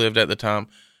where you lived at the time,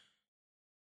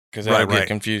 because that would get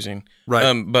confusing.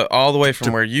 Right. But all the way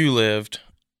from where you lived,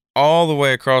 all the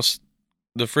way across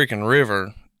the freaking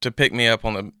river to pick me up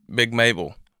on the Big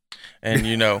Mabel. And,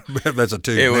 that's a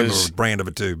tube. It was a brand of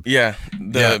a tube. Yeah,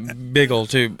 big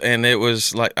old tube. And it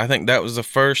was like, I think that was the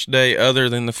first day other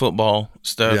than the football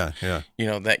stuff. Yeah.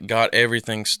 That got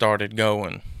everything started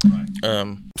going.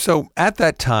 Right. So at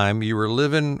that time, you were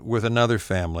living with another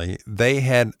family. They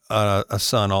had a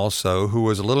son also who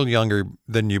was a little younger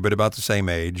than you, but about the same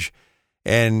age.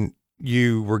 And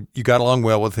you got along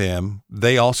well with him.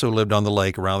 They also lived on the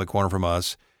lake around the corner from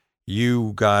us.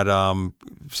 You got,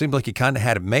 seemed like you kind of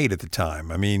had it made at the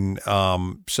time. I mean,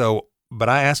 but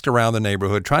I asked around the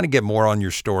neighborhood, trying to get more on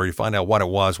your story to find out what it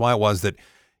was, why it was that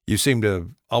you seemed to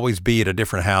always be at a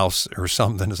different house or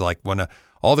something. It's like when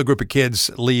all the group of kids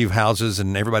leave houses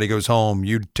and everybody goes home,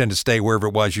 you tend to stay wherever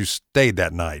it was you stayed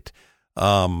that night.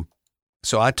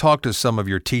 So I talked to some of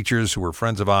your teachers who were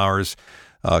friends of ours,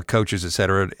 coaches, et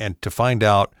cetera, and to find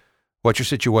out what your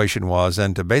situation was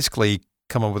and to basically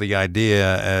come up with the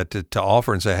idea to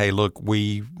offer and say, hey, look,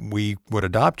 we would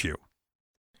adopt you.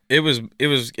 It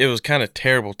was kind of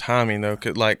terrible timing though,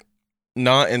 'cause, like,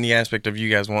 not in the aspect of you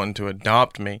guys wanting to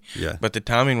adopt me, but the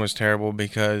timing was terrible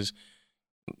because,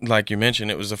 like you mentioned,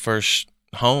 it was the first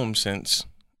home since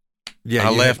I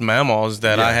left Mama's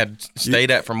that I had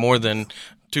stayed at for more than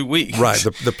 2 weeks. Right,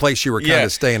 the place you were kind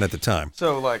of staying at the time.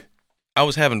 So, like, I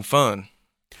was having fun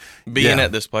being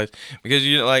at this place because,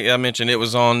 like I mentioned, it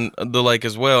was on the lake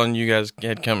as well, and you guys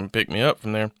had come and picked me up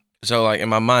from there. So, like, in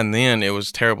my mind then, it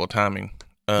was terrible timing.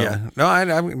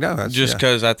 No, just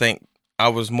because I think I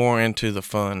was more into the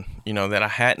fun, that I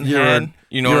hadn't had.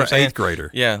 You know what I'm saying? You're an 8th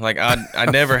grader. Yeah, like I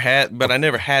never had, but I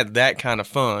never had that kind of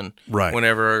fun. Right.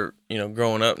 Whenever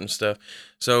growing up and stuff.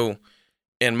 So,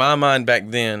 in my mind back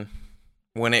then,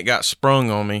 when it got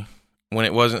sprung on me, when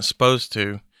it wasn't supposed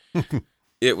to,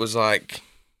 it was like,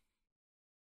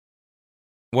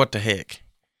 what the heck?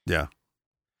 Yeah.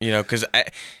 Because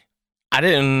I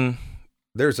didn't.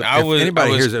 If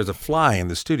anybody hears there's a fly in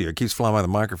the studio, it keeps flying by the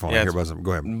microphone. I hear buzzing.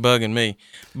 Go ahead. Bugging me.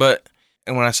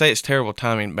 And when I say it's terrible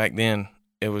timing back then,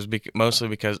 it was mostly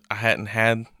because I hadn't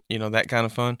had, that kind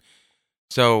of fun.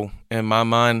 So in my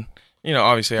mind,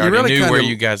 obviously I already knew where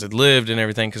you guys had lived and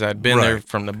everything because I'd been there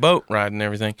from the boat ride and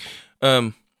everything.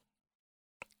 And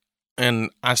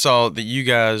I saw that you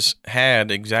guys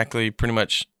had exactly pretty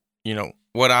much,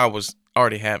 what I was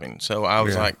already having. So I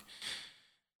was like,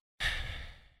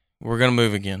 we're going to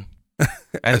move again.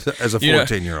 as a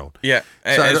 14-year-old. Yeah.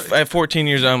 At 14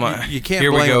 years old, I'm like, you can't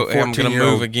here we blame go. a 14-year-old. I'm going to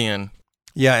move again.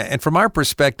 Yeah. And from our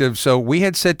perspective, so we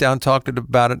had sat down, talked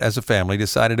about it as a family,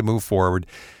 decided to move forward.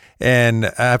 And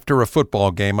after a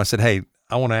football game, I said, hey,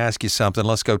 I want to ask you something.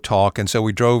 Let's go talk. And so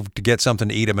we drove to get something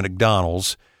to eat at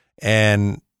McDonald's.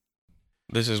 And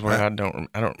this is where I don't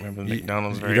remember the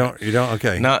McDonald's very You don't?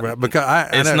 Okay. Because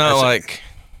it's not like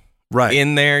right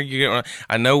in there.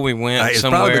 I know we went it's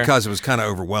somewhere. Probably because it was kind of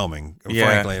overwhelming,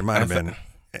 frankly. It might have been.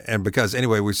 And because,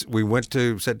 anyway, we went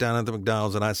to sit down at the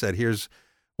McDonald's, and I said, here's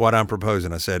what I'm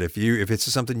proposing. I said, if it's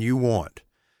something you want,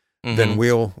 then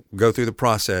we'll go through the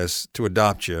process to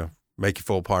adopt you, make you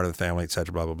full part of the family, et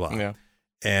cetera, blah, blah, blah. Yeah.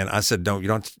 And I said, you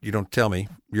don't tell me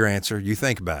your answer. You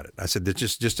think about it. I said,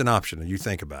 that's just an option, and you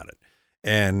think about it.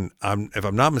 And if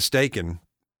I'm not mistaken,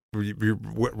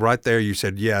 right there, you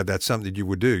said, yeah, that's something that you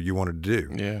would do. You wanted to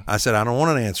do. Yeah. I said, I don't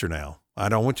want an answer now. I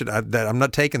don't want you to, I'm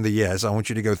not taking the yes. I want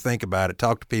you to go think about it,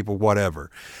 talk to people, whatever.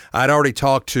 I'd already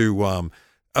talked to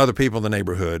other people in the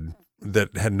neighborhood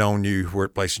that had known you, where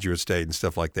places you had stayed and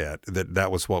stuff like that.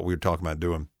 That was what we were talking about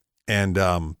doing. And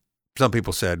some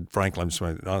people said, frankly,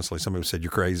 honestly, some people said,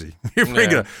 you're crazy. You're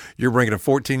bringing a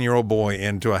 14-year-old boy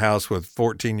into a house with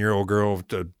 14-year-old girl,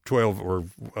 to 12 or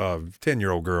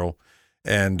 10-year-old girl,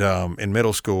 and in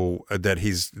middle school, that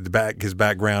his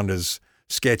background is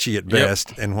sketchy at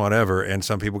best and whatever. And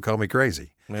some people call me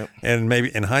crazy. Yep. And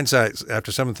maybe in hindsight, after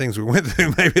some of the things we went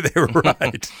through, maybe they were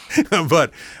right.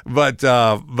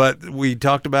 but we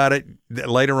talked about it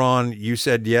later on. You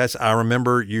said yes. I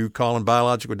remember you calling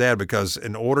biological dad, because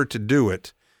in order to do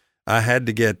it, I had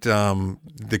to get go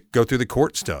through the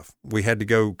court stuff. We had to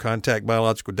go contact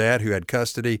biological dad, who had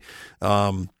custody.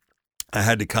 I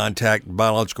had to contact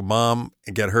biological mom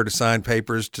and get her to sign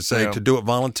papers to say to do it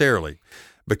voluntarily,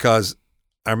 because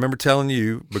I remember telling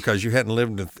you, because you hadn't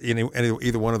lived in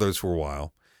either one of those for a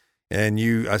while, and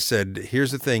I said,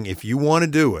 here's the thing, if you want to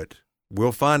do it,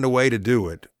 we'll find a way to do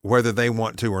it, whether they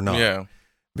want to or not. Yeah.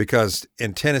 Because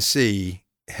in Tennessee,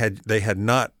 they had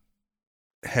not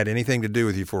had anything to do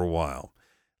with you for a while.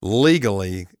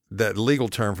 Legally, that legal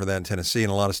term for that in Tennessee,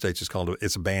 in a lot of states, is called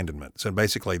it's abandonment. So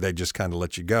basically, they just kind of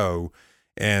let you go,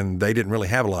 and they didn't really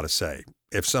have a lot of say.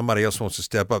 If somebody else wants to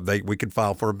step up, we could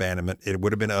file for abandonment. It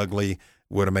would have been ugly,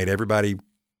 would have made everybody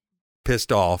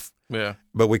pissed off. Yeah.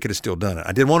 But we could have still done it.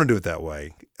 I didn't want to do it that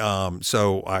way.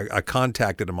 So I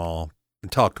contacted them all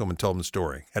and talked to them and told them the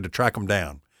story. Had to track them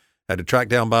down. Had to track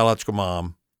down biological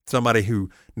mom, somebody who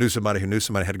knew somebody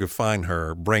had to go find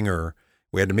her, bring her.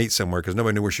 We had to meet somewhere because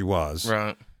nobody knew where she was.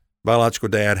 Right. Biological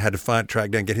dad had to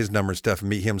track down, get his number and stuff, and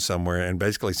meet him somewhere, and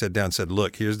basically sat down and said,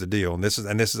 look, here's the deal. And this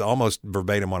is almost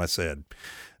verbatim what I said.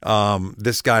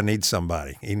 This guy needs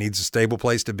somebody. He needs a stable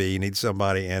place to be. He needs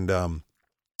somebody, and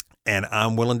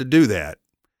I'm willing to do that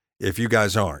if you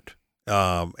guys aren't.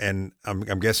 And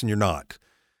I'm guessing you're not.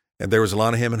 And there was a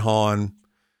lot of him and hawing,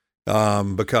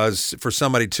 because for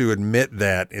somebody to admit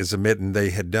that is admitting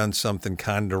they had done something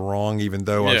kind of wrong, even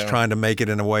though I was trying to make it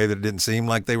in a way that it didn't seem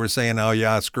like they were saying, oh,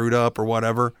 yeah, I screwed up or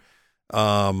whatever.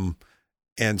 And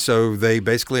so they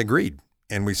basically agreed,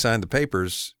 and we signed the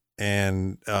papers,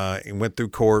 and went through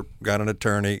court, got an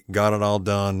attorney, got it all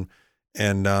done,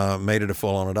 and made it a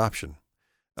full-on adoption.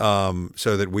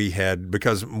 So that we had,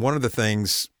 because one of the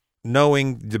things,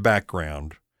 knowing the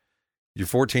background, you're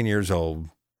 14 years old,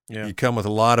 you come with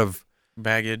a lot of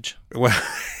baggage. Well,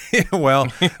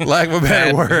 lack of a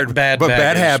better word, bad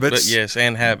habits. But yes,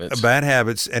 and habits. Bad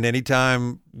habits. And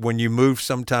anytime when you move,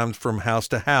 sometimes from house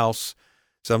to house,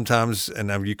 sometimes,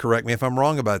 and you correct me if I'm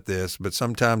wrong about this, but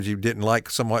sometimes you didn't like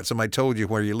somebody told you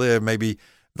where you live. Maybe,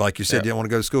 like you said, you didn't want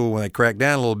to go to school. When they cracked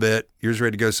down a little bit, you was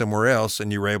ready to go somewhere else,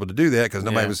 and you were able to do that because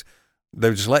they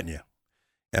were just letting you.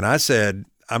 And I said,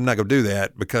 I'm not going to do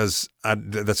that, because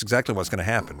that's exactly what's going to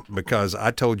happen. Because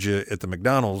I told you at the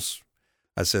McDonald's,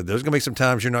 I said, there's going to be some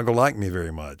times you're not going to like me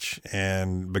very much.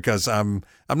 And because I'm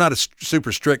not a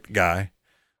super strict guy.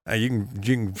 You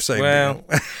can say, well,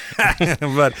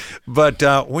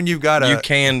 but when you've got you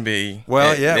can be.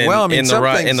 Well, yeah. Well, I mean, in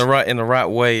the right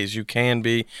ways, you can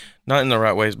be. Not in the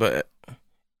right ways, but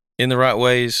in the right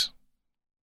ways,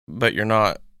 but you're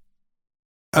not.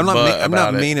 I'm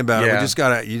not mean about it. We just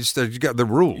got you got the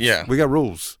rules. Yeah, we got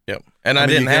rules. Yep. And I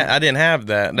didn't have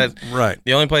that. That's right.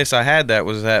 The only place I had that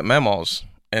was at Memos,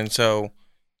 and so,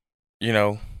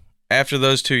 after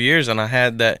those 2 years, and I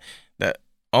had that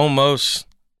almost,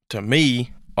 to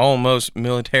me, almost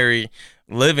military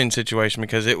living situation,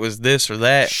 because it was this or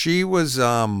that. She was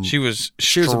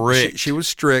strict. She was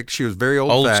strict. She was very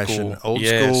old fashioned, old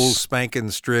school,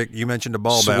 spanking strict. You mentioned a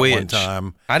ball bat one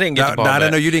time. I didn't get the ball bat. I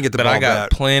know you didn't get the ball bat. But I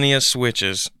got plenty of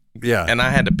switches. Yeah. And I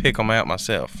had to pick them out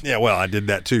myself. Yeah, well, I did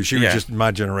that too. She was just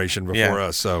my generation before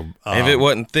us. So if it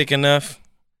wasn't thick enough,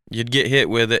 you'd get hit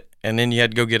with it, and then you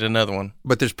had to go get another one.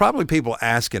 But there's probably people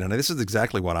asking, and this is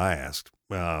exactly what I asked,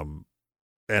 and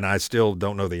I still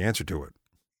don't know the answer to it.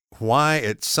 Why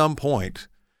at some point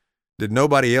did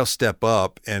nobody else step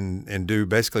up and do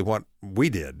basically what we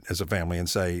did as a family and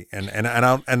say, and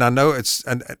I know it's,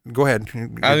 and go ahead.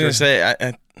 I was going to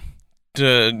say,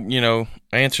 to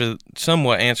answer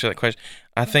that question,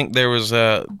 I think there was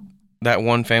that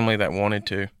one family that wanted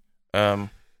to.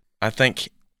 I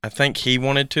think he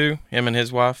wanted to, him and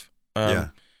his wife.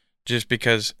 Just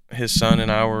because his son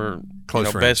and I were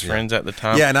best friends at the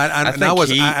time. Yeah, and I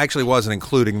actually wasn't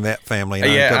including that family.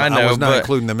 I know. I was not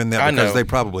including them in that because they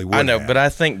probably would. I know, have. but I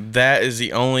think that is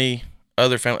the only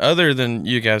other family, other than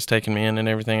you guys taking me in and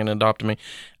everything and adopting me,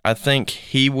 I think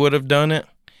he would have done it.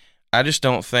 I just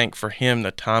don't think for him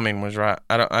the timing was right.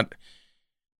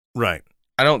 Right.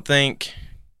 I don't think.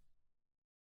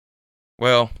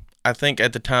 Well, I think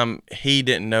at the time he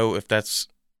didn't know if that was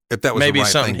maybe the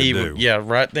right something thing he would,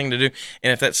 right thing to do,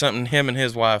 and if that's something him and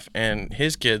his wife and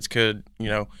his kids could,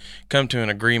 come to an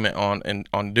agreement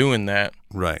on doing that.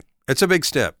 Right. It's a big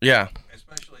step. Yeah.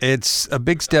 It's a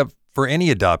big step for any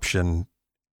adoption,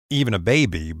 even a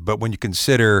baby. But when you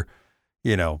consider,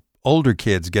 older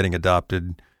kids getting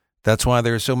adopted, that's why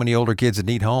there are so many older kids that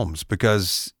need homes,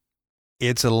 because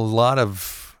it's a lot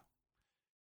of,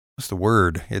 what's the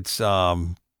word? It's, there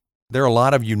are a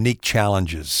lot of unique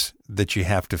challenges that you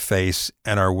have to face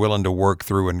and are willing to work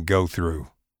through and go through.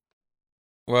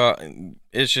 Well,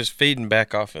 it's just feeding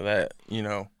back off of that,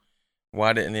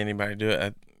 why didn't anybody do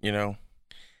it?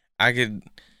 I could.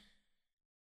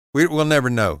 We'll never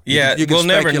know. Yeah, you can we'll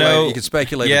never know. You can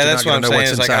speculate. Yeah, but you're that's not what I'm know saying.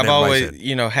 What's It's like inside I've always,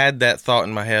 head. Had that thought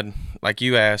in my head. Like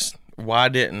you asked, why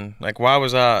didn't? Like,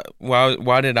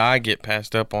 why did I get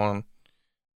passed up on?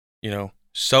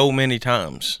 So many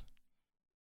times.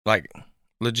 Like,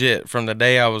 legit, from the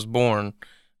day I was born,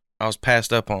 I was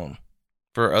passed up on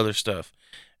for other stuff.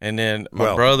 And then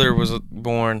my brother was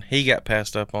born, he got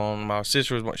passed up on. My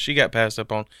sister was born, she got passed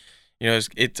up on.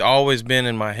 It's always been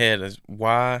in my head as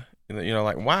why,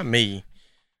 why me?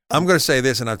 I'm going to say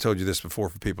this, and I've told you this before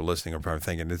for people listening are probably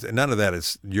thinking, none of that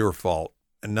is your fault,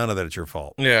 and none of that is your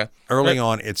fault. Yeah. Early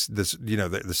on, it's this,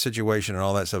 the situation and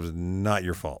all that stuff is not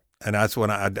your fault. And that's when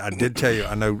I did tell you,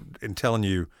 I know in telling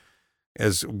you,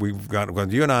 as when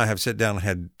you and I have sat down and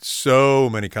had so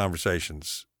many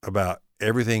conversations about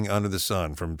everything under the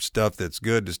sun, from stuff that's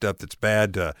good to stuff that's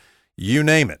bad to you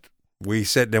name it. We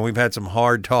sat down, we've had some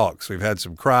hard talks. We've had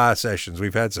some cry sessions.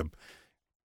 We've had some,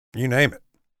 you name it.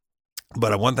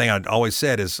 But one thing I'd always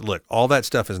said is, look, all that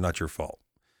stuff is not your fault.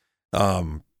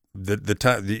 The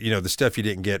time, the stuff you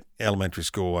didn't get elementary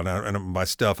school, and by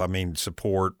stuff I mean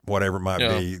support, whatever it might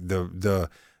be.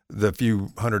 The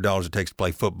few $100s it takes to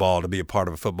play football, to be a part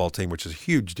of a football team, which is a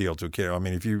huge deal to a kid. I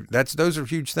mean, those are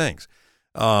huge things.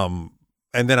 And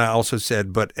then I also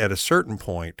said, but at a certain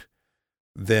point,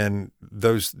 then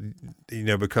those,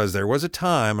 because there was a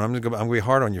time, and I'm going to be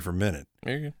hard on you for a minute.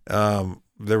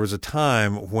 There was a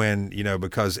time when,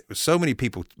 because so many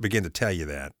people begin to tell you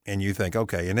that, and you think,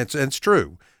 okay, and it's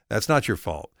true. That's not your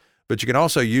fault. But you can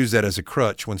also use that as a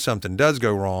crutch when something does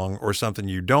go wrong or something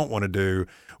you don't want to do.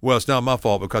 Well, it's not my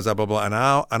fault because blah, blah, blah.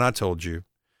 And I told you,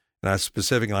 and I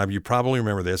specifically, you probably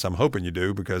remember this, I'm hoping you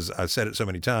do because I've said it so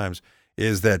many times,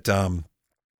 is that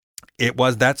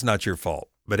that's not your fault.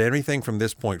 But everything from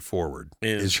this point forward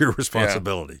is your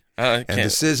responsibility. Yeah. And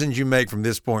decisions you make from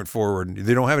this point forward,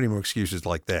 they don't have any more excuses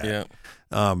like that.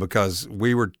 Yeah. Because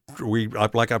we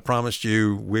like I promised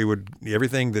you, we would,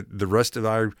 everything that the rest of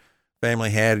our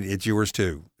family had, it's yours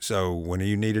too. So when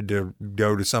you needed to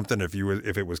go to something, if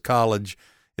it was college,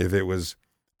 if it was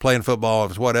playing football,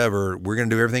 if it's whatever, we're going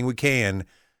to do everything we can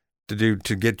to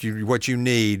get you what you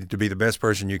need to be the best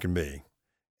person you can be.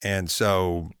 And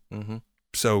so,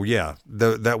 So yeah,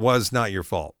 that was not your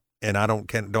fault, and I don't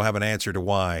have an answer to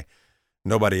why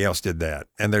nobody else did that.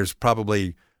 And there's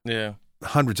probably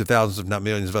hundreds of thousands, if not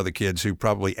millions, of other kids who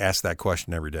probably ask that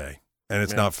question every day, and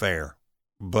it's not fair.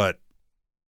 But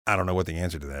I don't know what the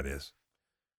answer to that is.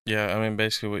 Yeah, I mean,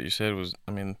 basically what you said was,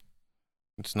 I mean,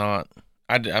 it's not.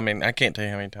 I mean, I can't tell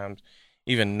you how many times,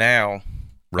 even now.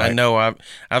 Right. I know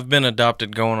I've been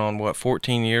adopted going on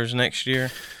 14 years next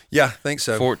year. Yeah, I think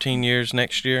so. 14 years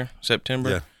next year,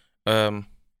 September. Yeah.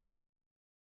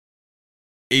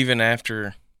 Even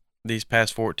after these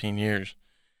past 14 years,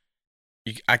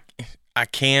 I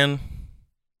can,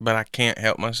 but I can't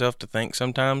help myself to think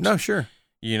sometimes. No, sure.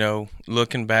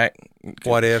 Looking back.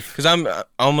 What if? Because I'm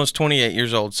almost 28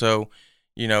 years old, so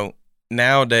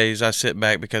nowadays I sit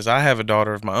back because I have a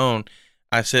daughter of my own.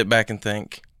 I sit back and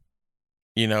think,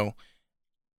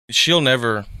 she'll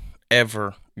never,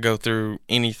 ever go through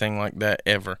anything like that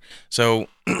ever. So,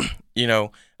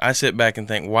 I sit back and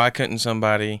think, why couldn't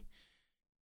somebody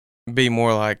be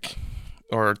more like,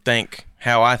 or think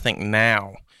how I think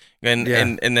now? And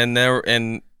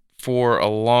then for a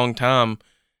long time,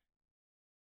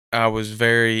 I was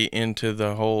very into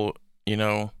the whole,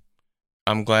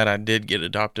 I'm glad I did get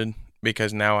adopted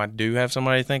because now I do have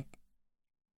somebody to think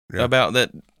about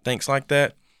that thinks like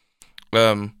that.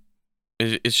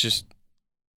 It's just,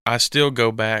 I still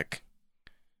go back.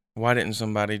 Why didn't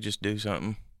somebody just do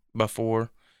something before?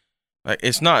 Like,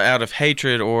 it's not out of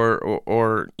hatred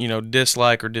or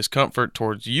dislike or discomfort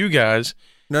towards you guys.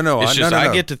 No. It's just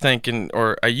I get to thinking,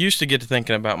 or I used to get to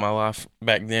thinking about my life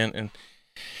back then, and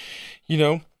you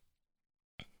know,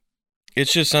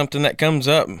 it's just something that comes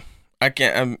up. I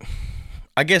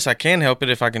guess I can help it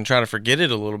if I can try to forget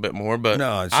it a little bit more, but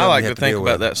No, it's I something like you to have to think deal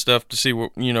about with. that stuff to see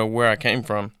where I came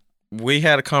from. We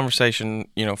had a conversation,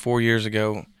 4 years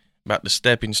ago about the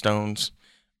stepping stones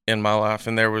in my life,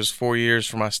 and there was 4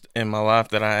 years in my life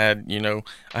that I had,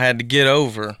 I had to get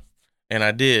over, and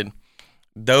I did.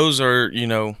 Those are,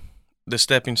 the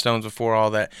stepping stones before all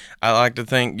that. I like to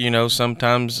think,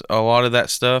 sometimes a lot of that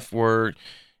stuff were,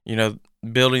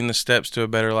 building the steps to a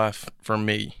better life for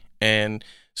me, and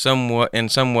in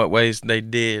somewhat ways they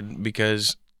did,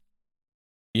 because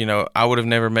I would have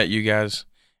never met you guys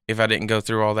if I didn't go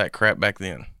through all that crap back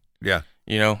then. Yeah.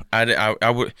 I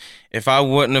would, if I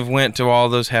wouldn't have went to all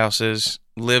those houses,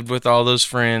 lived with all those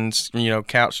friends,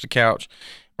 couch to couch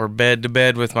or bed to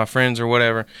bed with my friends or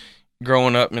whatever,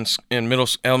 growing up in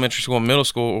elementary school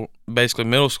and basically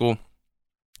middle school,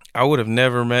 I would have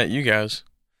never met you guys.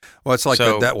 Well, it's like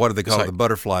So, that. What do they call it? like- The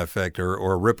butterfly effect, or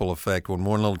a ripple effect. When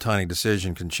one little tiny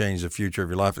decision can change the future of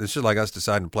your life. It's just like us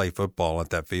deciding to play football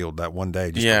at that field that one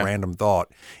day. Just Yeah. a random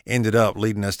thought ended up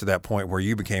leading us to that point where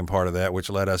you became part of that, which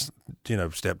led us,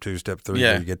 step 2, step 3,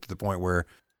 Yeah. till you get to the point where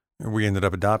we ended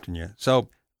up adopting you. So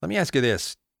let me ask you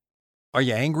this: are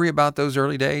you angry about those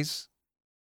early days?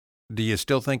 Do you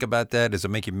still think about that? Does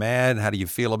it make you mad? How do you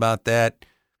feel about that?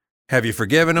 Have you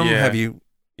forgiven them? Yeah. Have you?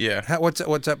 Yeah. What's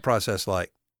that process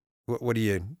like? What do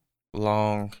you?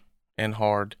 Long and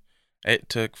hard. It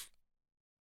took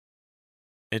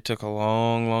a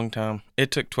long, long time. It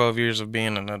took 12 years of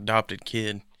being an adopted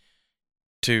kid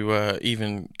to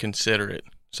even consider it.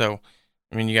 So,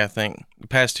 you got to think, the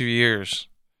past 2 years,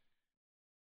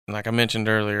 like I mentioned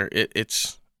earlier,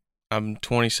 I'm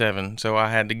 27, so I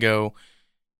had to go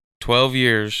 12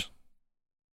 years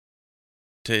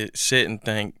to sit and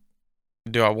think,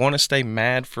 do I want to stay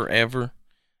mad forever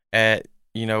at,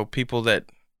 people that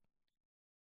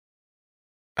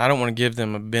I don't want to give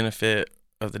them a benefit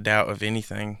of the doubt of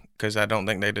anything, because I don't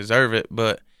think they deserve it,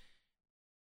 but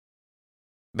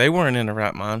they weren't in the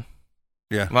right mind.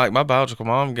 Yeah. Like, my biological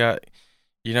mom got,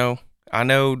 I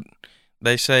know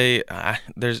they say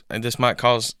this might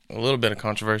cause a little bit of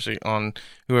controversy on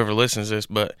whoever listens to this,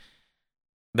 but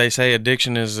they say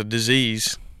addiction is a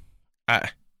disease.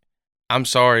 I'm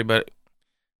sorry, but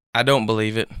I don't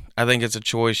believe it. I think it's a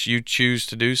choice. You choose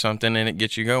to do something and it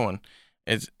gets you going.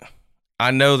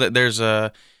 I know that there's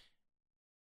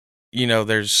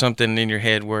there's something in your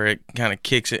head where it kind of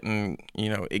kicks it and,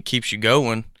 it keeps you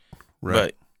going. Right.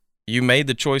 But you made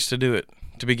the choice to do it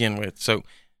to begin with. So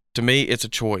to me, it's a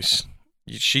choice.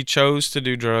 She chose to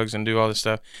do drugs and do all this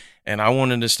stuff, and I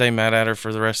wanted to stay mad at her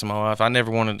for the rest of my life. I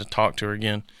never wanted to talk to her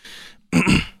again.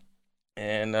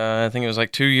 And I think it was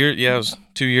like 2 years. Yeah, it was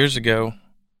 2 years ago,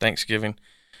 Thanksgiving.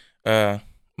 My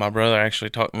brother actually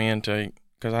talked me into,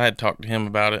 because I had talked to him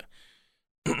about it.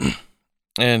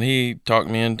 And he talked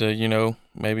me into,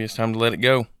 maybe it's time to let it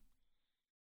go.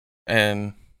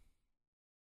 And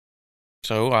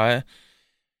so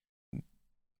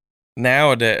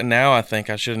now I think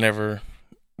I should have never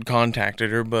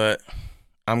contacted her, but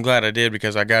I'm glad I did,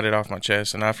 because I got it off my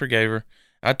chest and I forgave her.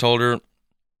 I told her,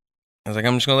 I was like,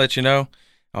 I'm just going to let you know,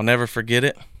 I'll never forget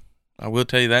it. I will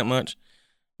tell you that much,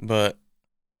 but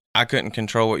I couldn't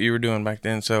control what you were doing back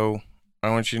then. So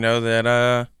I want you to know that,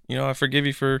 I forgive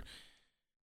you for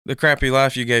the crappy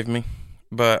life you gave me,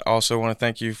 but also want to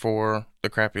thank you for the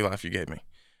crappy life you gave me,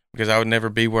 because I would never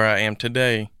be where I am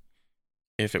today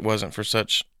if it wasn't for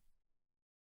such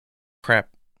crap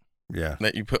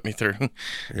that you put me through.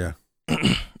 Yeah.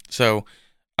 So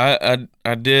I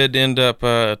did end up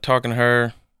talking to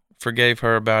her, forgave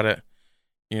her about it,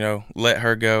 let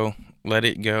her go, let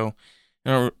it go.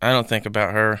 I don't think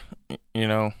about her,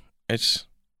 it's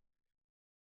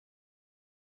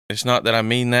not that I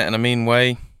mean that in a mean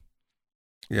way.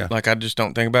 Yeah. Like, I just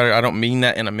don't think about it. I don't mean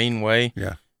that in a mean way.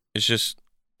 Yeah. It's just,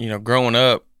 growing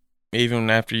up, even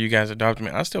after you guys adopted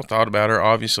me, I still thought about her,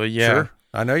 obviously. Yeah. Sure.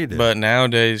 I know you did. But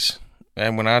nowadays,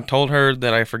 and when I told her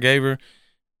that I forgave her,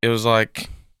 it was like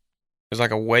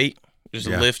a weight just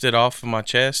lifted off of my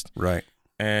chest. Right.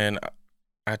 And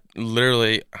I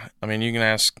literally, you can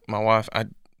ask my wife,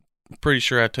 I'm pretty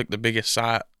sure I took the biggest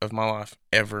sigh of my life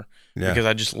ever, because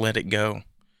I just let it go.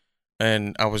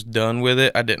 And I was done with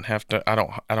it. I didn't have to, I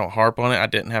don't harp on it. I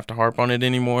didn't have to harp on it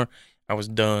anymore. I was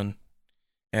done.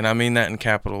 And I mean that in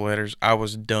capital letters. I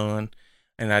was done,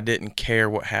 and I didn't care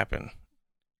what happened.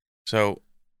 So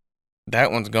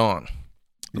that one's gone.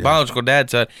 The biological dad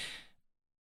said,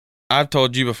 I've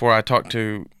told you before, I talked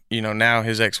to, now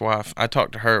his ex-wife. I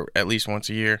talk to her at least once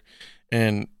a year,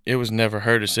 And it was never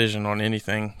her decision on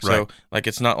anything. Right. So, like,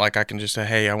 it's not like I can just say,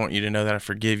 hey, I want you to know that I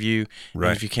forgive you. Right.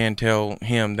 And if you can tell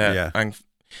him that Yeah.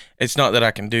 it's not that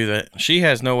I can do that. She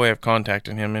has no way of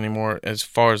contacting him anymore, as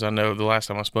far as I know, the last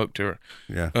time I spoke to her.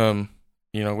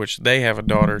 Yeah. Which they have a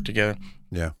daughter together.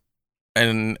 Yeah.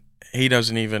 And he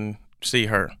doesn't even see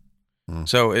her. Mm.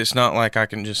 So it's not like I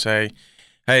can just say,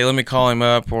 hey, let me call him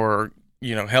up or,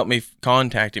 help me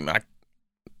contact him. I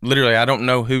don't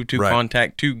know who to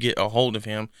contact to get a hold of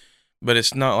him, but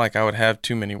it's not like I would have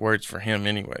too many words for him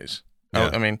anyways.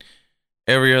 Yeah. I mean,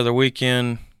 every other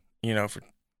weekend, for,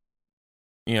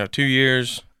 2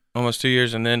 years, almost 2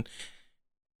 years, and then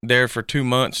there for 2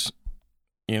 months,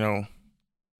 on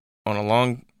a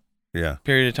long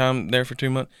period of time there for 2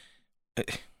 months.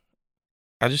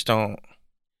 I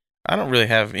don't really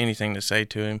have anything to say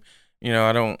to him.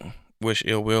 I don't wish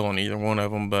ill will on either one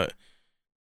of them, but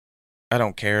I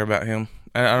don't care about him.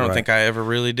 I don't think I ever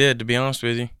really did, to be honest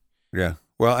with you. Yeah.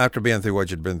 Well, after being through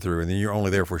what you'd been through, and then you're only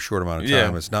there for a short amount of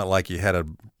time, it's not like you had a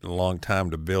long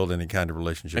time to build any kind of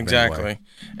relationship. Exactly.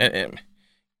 Anyway. And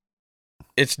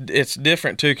it's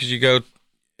different, too, because you go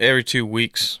every 2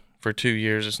 weeks for 2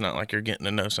 years. It's not like you're getting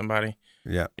to know somebody.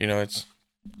 Yeah. It's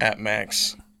at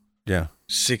max. Yeah.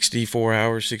 64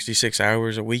 hours, 66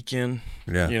 hours a weekend.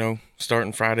 Yeah.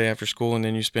 Starting Friday after school, and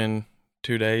then you spend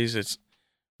 2 days. It's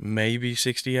maybe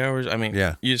 60 hours. I mean,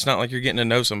 it's not like you're getting to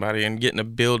know somebody and getting to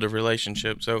build a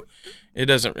relationship. So it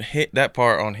doesn't hit that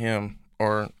part on him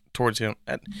or towards him.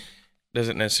 That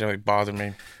doesn't necessarily bother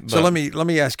me. But, so let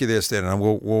me ask you this then, and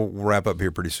we'll wrap up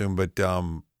here pretty soon. But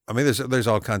there's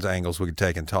all kinds of angles we could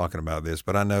take in talking about this.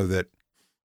 But I know that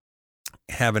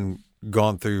having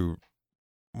gone through,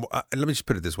 let me just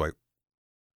put it this way,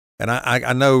 and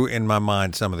I know in my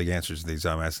mind some of the answers to these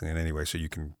I'm asking it anyway, so you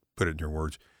can put it in your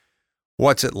words.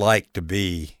 What's it like to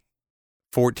be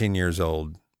 14 years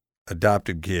old,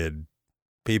 adopted kid?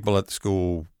 People at the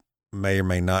school may or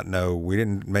may not know. We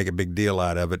didn't make a big deal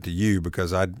out of it to you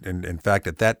because in fact,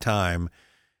 at that time,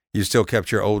 you still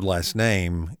kept your old last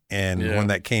name. And when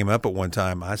that came up at one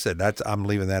time, I said, I'm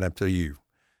leaving that up to you.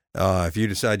 If you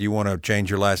decide you want to change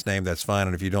your last name, that's fine.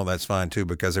 And if you don't, that's fine too,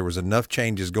 because there was enough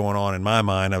changes going on in my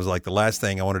mind. I was like, the last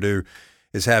thing I want to do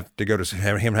is have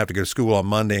him have to go to school on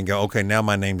Monday and go, okay, now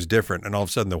my name's different. And all of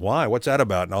a sudden the why, what's that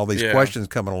about? And all these questions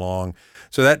coming along.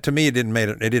 So that to me, it didn't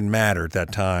matter at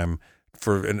that time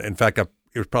in fact, it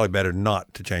was probably better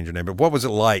not to change your name. But what was it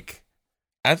like?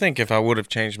 I think if I would have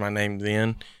changed my name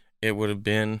then, it would have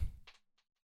been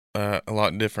a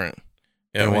lot different.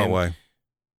 In what way?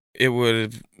 It would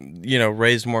have,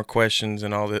 raised more questions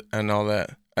and all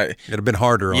that. It'd have been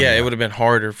harder. It would have been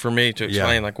harder for me to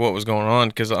explain like what was going on.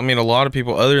 Because a lot of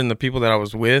people, other than the people that I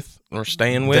was with or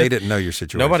staying with, they didn't know your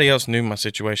situation. Nobody else knew my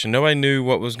situation. Nobody knew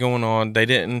what was going on. They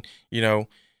didn't.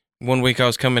 1 week I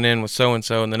was coming in with so and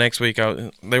so, and the next week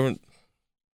they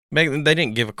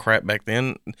didn't give a crap back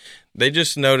then. They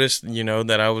just noticed,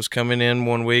 that I was coming in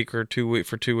 1 week or 2 weeks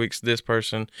for 2 weeks. This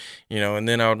person, and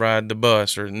then I would ride the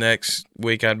bus, or next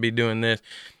week I'd be doing this.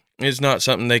 It's not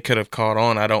something they could have caught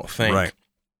on, I don't think. Right.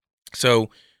 So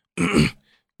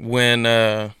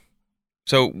whenever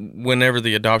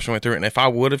the adoption went through, and if I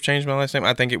would have changed my last name,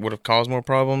 I think it would have caused more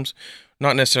problems.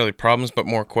 Not necessarily problems, but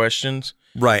more questions.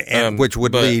 Right, and which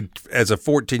would lead, as a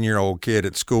 14-year-old kid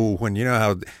at school, when you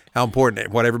know how important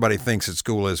what everybody thinks at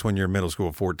school is when you're in middle school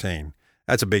at 14.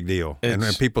 That's a big deal. And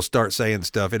when people start saying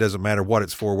stuff, it doesn't matter what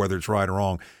it's for, whether it's right or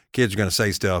wrong. Kids are going to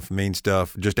say stuff, mean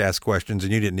stuff, just ask questions,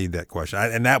 and you didn't need that question.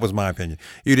 And that was my opinion.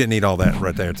 You didn't need all that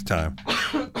right there at the time.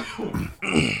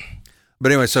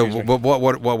 But anyway, so what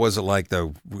was it like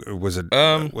though? It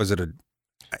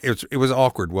was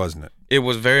awkward, wasn't it? It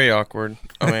was very awkward.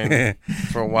 I mean,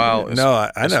 for a while. No,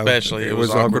 I know. Especially it was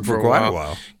awkward for quite a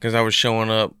while because I was showing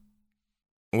up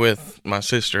with my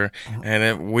sister,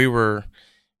 and we were,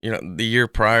 the year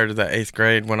prior to that 8th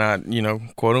grade when I,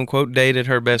 quote unquote, dated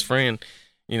her best friend.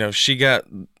 She got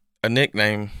a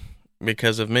nickname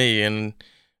because of me, and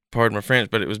pardon my French,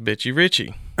 but it was Bitchy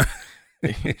Ritchie.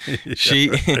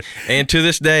 And to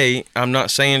this day, I'm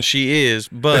not saying she is,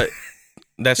 but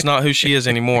that's not who she is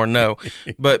anymore. No,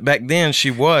 but back then she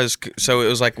was. So it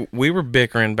was like we were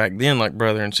bickering back then, like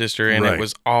brother and sister, and It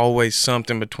was always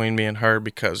something between me and her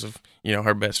because of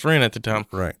her best friend at the time.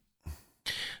 Right.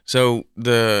 So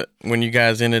when you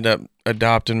guys ended up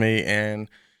adopting me, and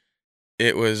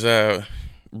it was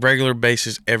regular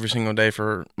basis every single day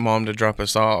for mom to drop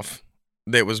us off.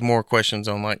 There was more questions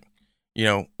on like,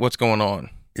 what's going on?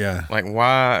 Yeah. Like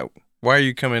why are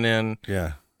you coming in?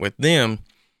 Yeah. With them,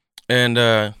 and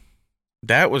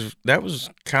that was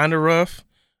kind of rough.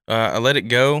 I let it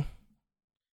go.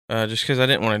 just because I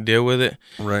didn't want to deal with it.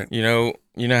 Right. You know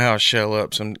how I shell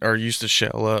up or used to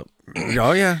shell up.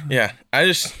 Oh yeah. Yeah. I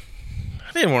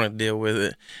didn't want to deal with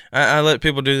it. I let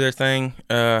people do their thing.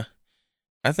 I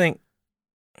think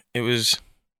it was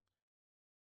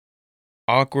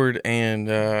awkward and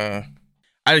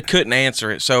I couldn't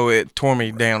answer it, so it tore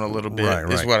me down a little bit. Right.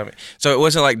 Is what I mean. So it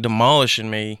wasn't like demolishing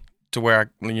me to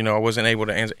where I wasn't able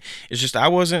to answer. It's just I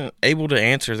wasn't able to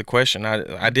answer the question.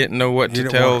 I didn't know what to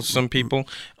tell some people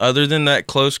other than that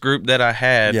close group that I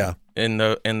had in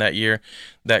that year,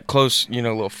 that close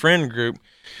little friend group.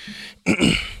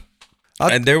 And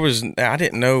I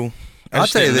didn't know. I'll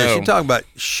tell you this: you talk about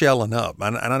shelling up,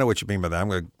 and I know what you mean by that. I'm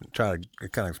going to try to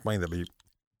kind of explain that. But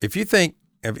if you think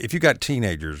if you got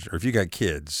teenagers or if you got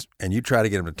kids and you try to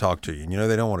get them to talk to you, and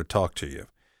they don't want to talk to you.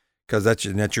 Because that's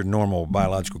your normal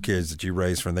biological kids that you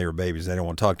raised when they were babies. They don't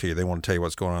want to talk to you. They want to tell you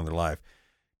what's going on in their life.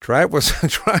 Try it with a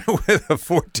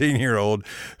 14-year-old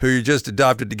who you just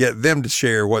adopted to get them to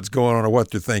share what's going on or what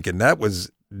they're thinking. That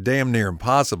was damn near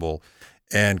impossible.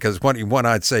 And because what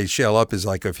I'd say shell up is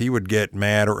like if he would get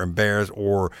mad or embarrassed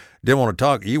or didn't want to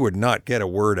talk, you would not get a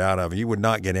word out of him. You would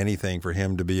not get anything for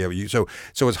him to be able to.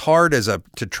 So it's hard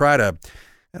to try to.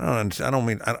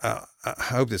 I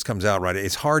hope this comes out right.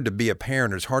 It's hard to be a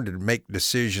parent. It's hard to make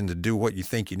decisions to do what you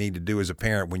think you need to do as a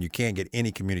parent when you can't get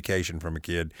any communication from a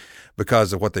kid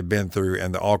because of what they've been through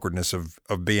and the awkwardness of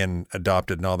being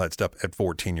adopted and all that stuff at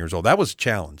 14 years old. That was a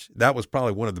challenge. That was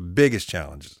probably one of the biggest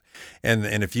challenges. And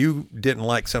if you didn't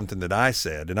like something that I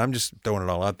said, and I'm just throwing it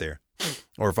all out there,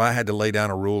 or if I had to lay down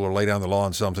a rule or lay down the law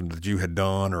on something that you had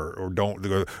done or don't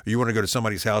go, you want to go to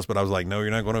somebody's house, but I was like, no,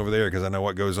 you're not going over there because I know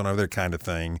what goes on over there kind of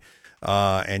thing.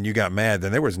 And you got mad,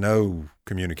 then there was no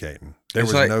communicating.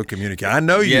 No communicating. I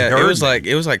know you heard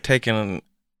it was like taking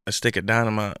a stick of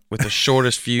dynamite with the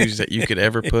shortest fuse that you could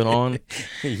ever put on.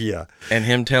 Yeah. And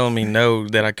him telling me no,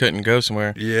 that I couldn't go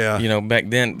somewhere. Yeah. Back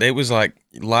then, it was like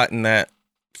lighting that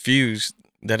fuse.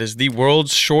 That is the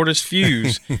world's shortest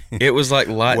fuse. It was like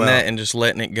lighting that and just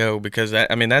letting it go because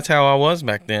that's how I was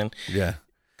back then. Yeah.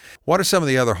 What are some of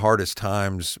the other hardest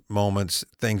times, moments,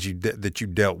 things that you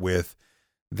dealt with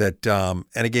that, and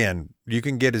again, you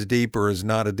can get as deep or as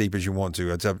not as deep as you want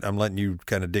to. I'm letting you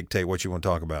kind of dictate what you want to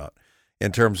talk about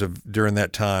in terms of during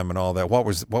that time and all that. What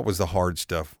was the hard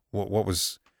stuff? What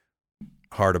was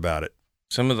hard about it?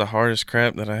 Some of the hardest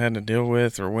crap that I had to deal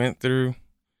with or went through.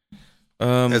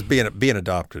 As being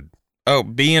adopted. Oh,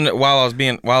 while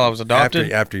I was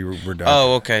adopted? After you were adopted.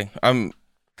 Oh, okay.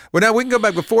 Well, now we can go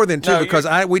back before then too, because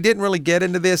we didn't really get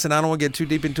into this, and I don't want to get too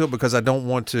deep into it because I don't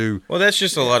want to. Well, that's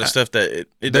just a lot of stuff that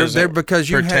it doesn't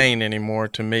pertain anymore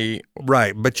to me.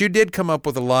 Right, but you did come up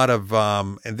with a lot of,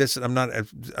 and this I'm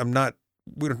not.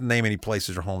 We don't name any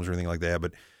places or homes or anything like that,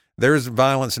 but there's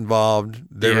violence involved.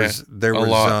 There was a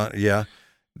lot.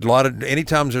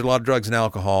 Anytime there's a lot of drugs and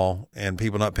alcohol and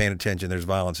people not paying attention, there's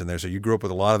violence in there. So you grew up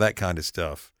with a lot of that kind of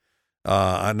stuff.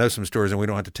 I know some stories, and we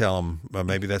don't have to tell them.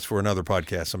 Maybe that's for another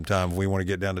podcast sometime. We want to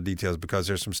get down to details because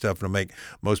there's some stuff that'll make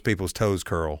most people's toes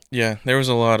curl. Yeah, there was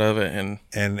a lot of it,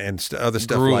 and other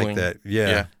stuff grueling. like that.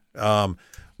 Yeah.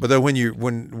 But then when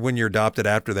you're adopted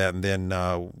after that, and then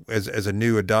as a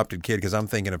new adopted kid, because I'm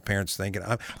thinking of parents thinking,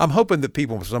 I'm hoping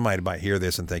that somebody might hear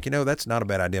this and think, that's not a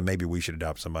bad idea. Maybe we should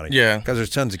adopt somebody. Yeah, because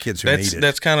there's tons of kids who need it.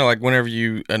 That's kind of like whenever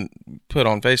you put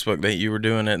on Facebook that you were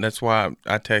doing it. That's why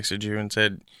I texted you and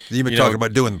said you've been talking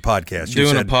about doing the podcast.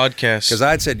 A podcast because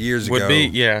I'd said years ago would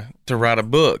be to write a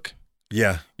book.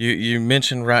 Yeah, you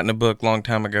mentioned writing a book a long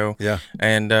time ago. Yeah,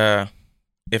 and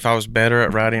if I was better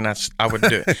at writing, I would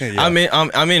do it. Yeah.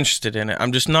 I'm interested in it.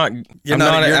 I'm just not. I'm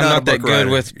not that good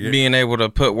with being able to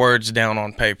put words down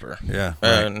on paper. Yeah,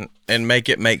 right. And make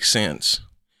it make sense.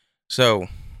 So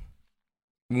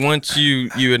once you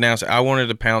announce it, I wanted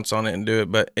to pounce on it and do it,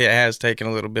 but it has taken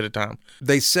a little bit of time.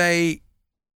 They say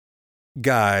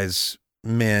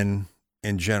men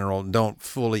in general, don't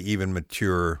fully even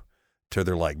mature till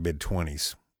they're like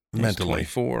mid-20s mentally.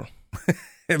 24.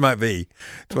 It might be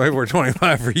 24,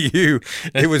 25 for you.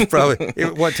 It was probably.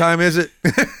 What time is it?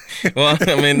 Well,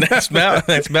 that's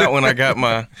about when I got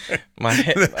my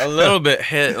head a little bit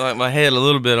my head a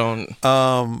little bit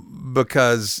on.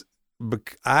 Because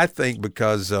I think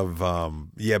because of all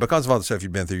the stuff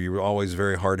you've been through, you were always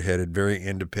very hard-headed, very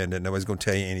independent. Nobody's going to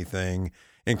tell you anything,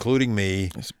 including me.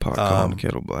 It's a pot calling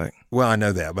kettle black. Well, I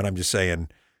know that, but I'm just saying,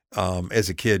 as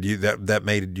a kid, that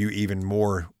made you even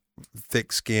more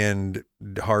thick-skinned,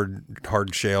 hard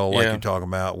shell, like you're talking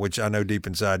about, which I know deep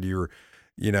inside you're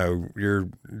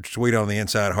sweet on the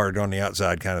inside, hard on the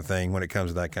outside kind of thing when it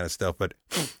comes to that kind of stuff. But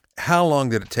how long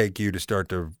did it take you to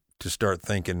start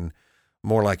thinking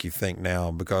more like you think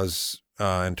now? Because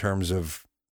in terms of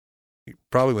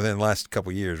probably within the last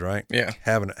couple of years, right? Yeah.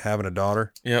 Having a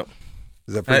daughter. Yep.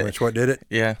 Is that pretty much what did it?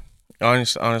 Yeah.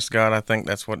 Honest to God, I think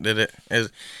that's what did it.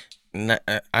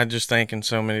 I just think in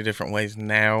so many different ways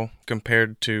now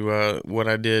compared to what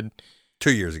I did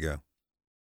 2 years ago.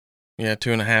 Yeah,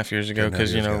 2.5 years ago,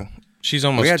 because ago. She's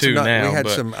almost 2 now. We had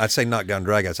some, I'd say, knockdown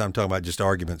dragouts. I'm talking about just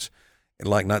arguments,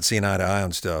 like not seeing eye to eye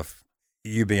on stuff.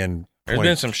 You being there's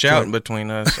been some shouting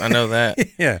between us. I know that.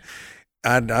 Yeah,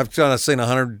 I've kind of seen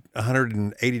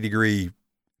 180 degree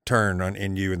turn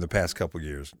in you in the past couple of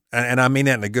years, and I mean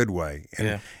that in a good way.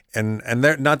 And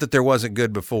there, not that there wasn't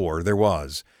good before, there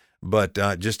was, but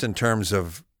just in terms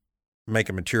of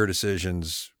making mature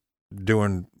decisions,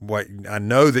 doing what I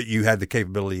know that you had the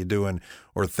capability of doing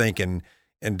or thinking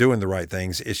and doing the right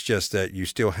things. It's just that you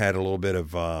still had a little bit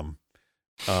of I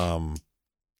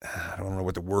don't know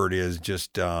what the word is,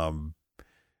 just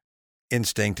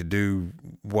instinct to do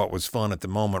what was fun at the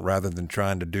moment rather than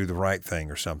trying to do the right thing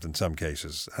or something in some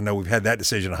cases. I know we've had that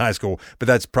decision in high school, but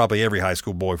that's probably every high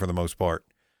school boy for the most part.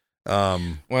 Well,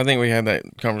 I think we had that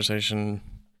conversation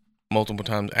multiple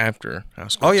times after high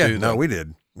school. Oh, yeah. Too, no, we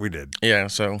did. Yeah,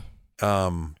 so.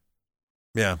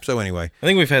 Yeah, so anyway. I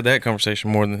think we've had that conversation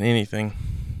more than anything.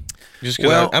 Just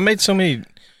because I made so many,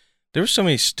 there were so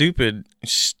many stupid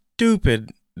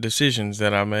decisions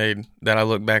that I made that I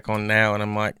look back on now and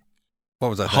I'm like, what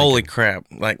was I thinking? Holy crap.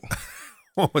 Like,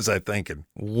 what was I thinking?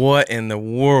 What in the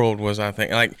world was I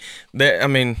thinking? Like, that. I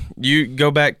mean, you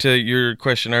go back to your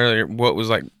question earlier, what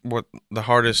the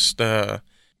hardest, what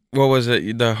was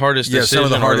it? The hardest decision, some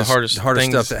of the hardest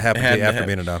things stuff that happened to you after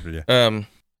being adopted, yeah.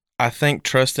 I think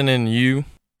trusting in you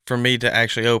for me to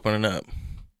actually open it up.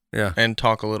 Yeah. And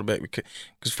talk a little bit,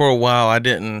 because for a while I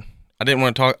didn't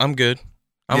want to talk. I'm good.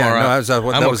 I'm all right.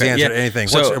 No, that was the answer to anything.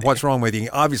 So, what's wrong with you?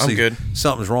 Obviously, I'm good.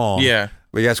 Something's wrong. Yeah.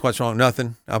 But yes, what's wrong?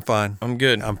 Nothing. I'm fine. I'm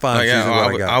good. I'm fine.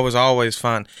 I was always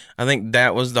fine. I think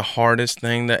that was the hardest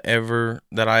thing that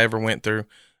I ever went through.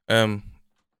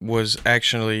 Was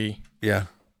actually. Yeah.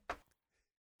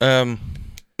 But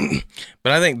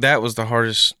I think that was the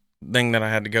hardest thing that I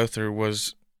had to go through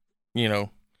was,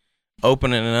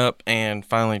 opening it up and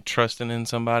finally trusting in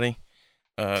somebody,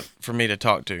 for me to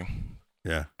talk to.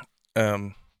 Yeah.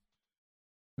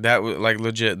 That was like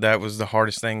legit. That was the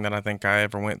hardest thing that I think I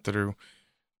ever went through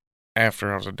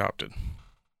after I was adopted.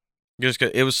 Just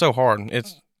 'cause it was so hard.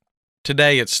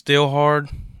 Today it's still hard,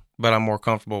 but I'm more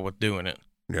comfortable with doing it.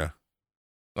 Yeah.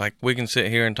 Like we can sit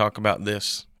here and talk about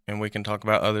this, and we can talk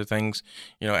about other things,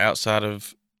 outside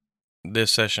of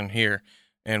this session here,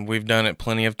 and we've done it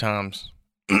plenty of times.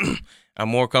 I'm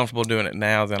more comfortable doing it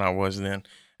now than I was then.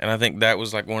 And I think that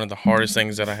was like one of the hardest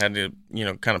things that I had to,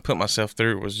 kind of put myself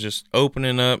through was just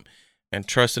opening up and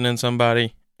trusting in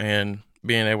somebody and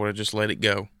being able to just let it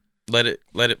go. Let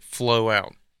it flow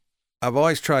out. I've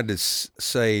always tried to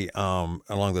say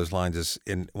along those lines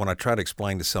when I try to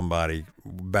explain to somebody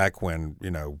back when,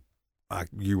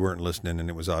 you weren't listening and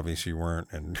it was obvious you weren't,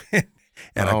 and I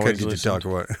couldn't get you to talk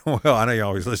about. Well, I know you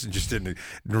always listen, just didn't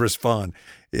respond.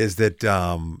 Is that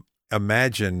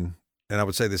imagine, and I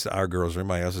would say this to our girls or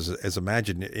anybody else, is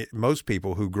imagine most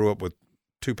people who grew up with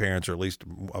two parents or at least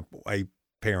a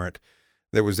parent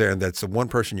that was there, and that's the one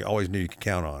person you always knew you could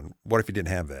count on. What if you didn't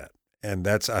have that? And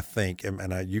that's, I think,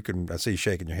 I see you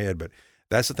shaking your head, but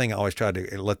that's the thing I always try to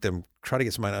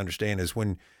get somebody to understand is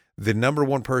when the number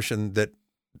one person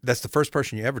that's the first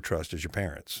person you ever trust is your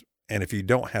parents. And if you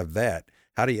don't have that,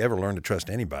 how do you ever learn to trust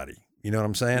anybody? You know what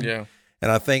I'm saying? Yeah.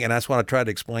 And I think, and that's what I try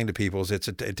to explain to people is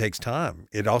it takes time.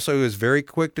 It also is very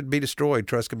quick to be destroyed.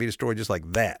 Trust can be destroyed just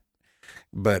like that.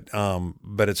 But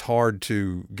it's hard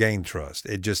to gain trust.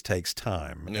 It just takes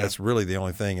time. Yeah. That's really the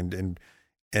only thing.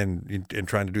 And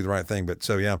trying to do the right thing. But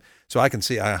so I can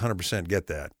see, I 100% get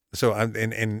that. So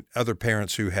and other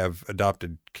parents who have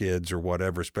adopted kids or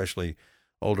whatever, especially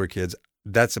older kids,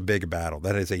 that's a big battle.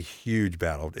 That is a huge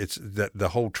battle. It's that the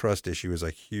whole trust issue is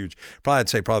I'd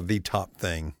say the top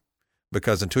thing,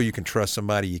 because until you can trust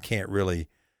somebody, you can't really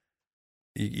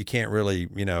learn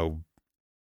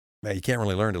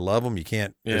to love them. You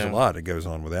can't. Yeah. There's a lot that goes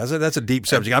on with that. That's a deep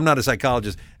subject. I'm not a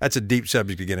psychologist. That's a deep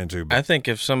subject to get into. But I think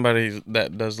if somebody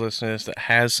that does listen to this that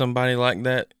has somebody like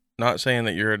that, not saying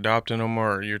that you're adopting them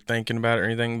or you're thinking about it or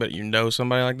anything, but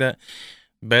somebody like that,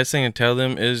 best thing to tell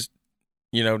them is,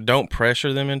 don't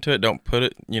pressure them into it. Don't put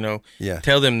it,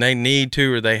 tell them they need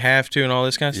to or they have to and all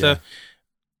this kind of stuff.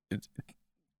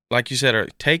 Like you said,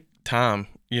 take time,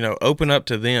 open up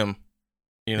to them,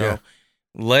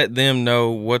 let them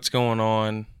know what's going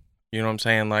on. You know what I'm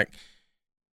saying? Like,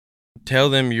 tell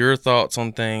them your thoughts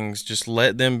on things. Just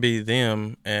let them be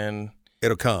them, and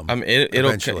it'll come. I mean, it'll.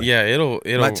 Eventually. Yeah, it'll.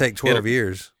 It might take 12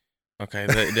 years. Okay,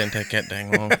 that didn't take that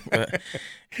dang long, but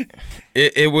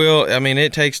it will. I mean,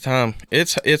 it takes time.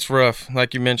 It's rough,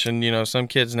 like you mentioned. Some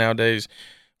kids nowadays,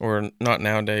 or not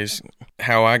nowadays,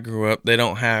 how I grew up, they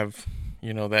don't have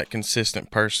that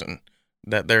consistent person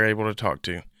that they're able to talk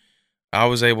to. I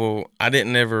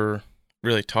didn't ever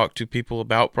really talk to people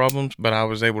about problems, but I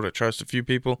was able to trust a few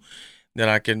people that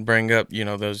I could bring up,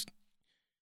 those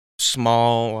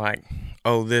small, like,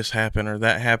 oh, this happened or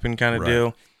that happened kind of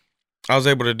deal. I was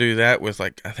able to do that with,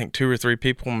 like, I think 2 or 3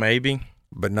 people maybe.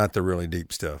 But not the really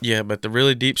deep stuff. Yeah, but the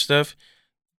really deep stuff,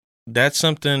 that's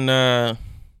something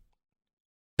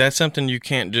you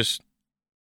can't just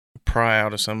pry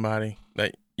out of somebody.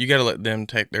 Like, you got to let them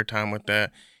take their time with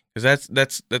that. Because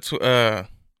that's it's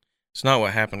not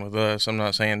what happened with us. I'm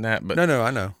not saying that, but no,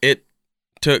 I know. It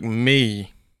took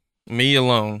me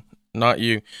alone, not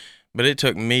you, but it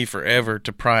took me forever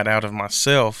to pry it out of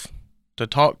myself to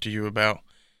talk to you about.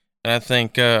 And I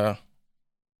think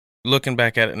looking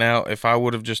back at it now, if I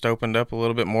would have just opened up a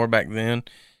little bit more back then,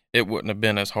 it wouldn't have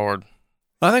been as hard.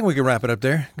 I think we can wrap it up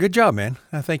there. Good job, man.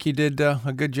 I think you did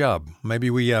a good job.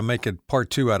 Maybe we make a part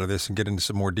 2 out of this and get into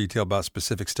some more detail about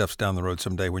specific stuffs down the road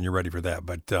someday when you're ready for that.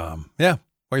 But, yeah,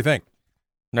 what do you think?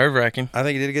 Nerve-wracking. I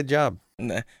think you did a good job.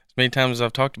 As many times as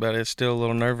I've talked about it, it's still a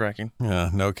little nerve-wracking.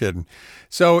 Yeah, no kidding.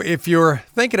 So if you're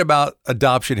thinking about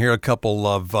adoption, here are a couple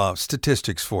of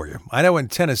statistics for you. I know in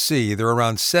Tennessee, there are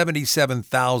around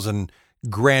 77,000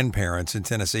 grandparents in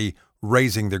Tennessee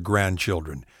raising their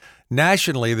grandchildren.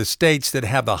 Nationally, the states that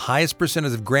have the highest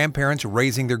percentage of grandparents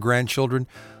raising their grandchildren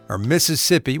are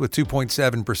Mississippi with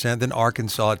 2.7%, then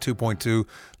Arkansas at 2.2%,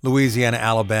 Louisiana,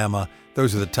 Alabama.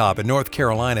 Those are the top. In North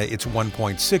Carolina, it's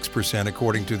 1.6%,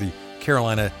 according to the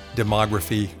Carolina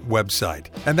Demography website.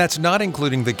 And that's not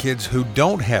including the kids who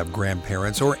don't have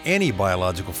grandparents or any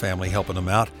biological family helping them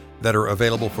out that are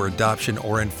available for adoption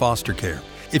or in foster care.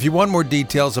 If you want more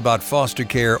details about foster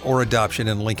care or adoption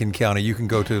in Lincoln County, you can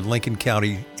go to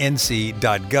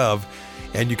lincolncountync.gov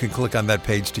and you can click on that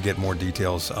page to get more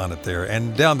details on it there.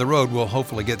 And down the road, we'll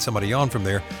hopefully get somebody on from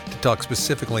there to talk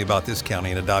specifically about this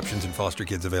county and adoptions and foster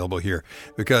kids available here.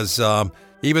 Because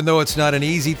even though it's not an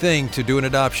easy thing to do an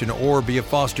adoption or be a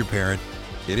foster parent,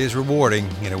 it is rewarding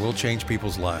and it will change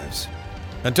people's lives.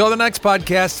 Until the next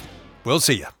podcast, we'll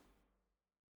see you.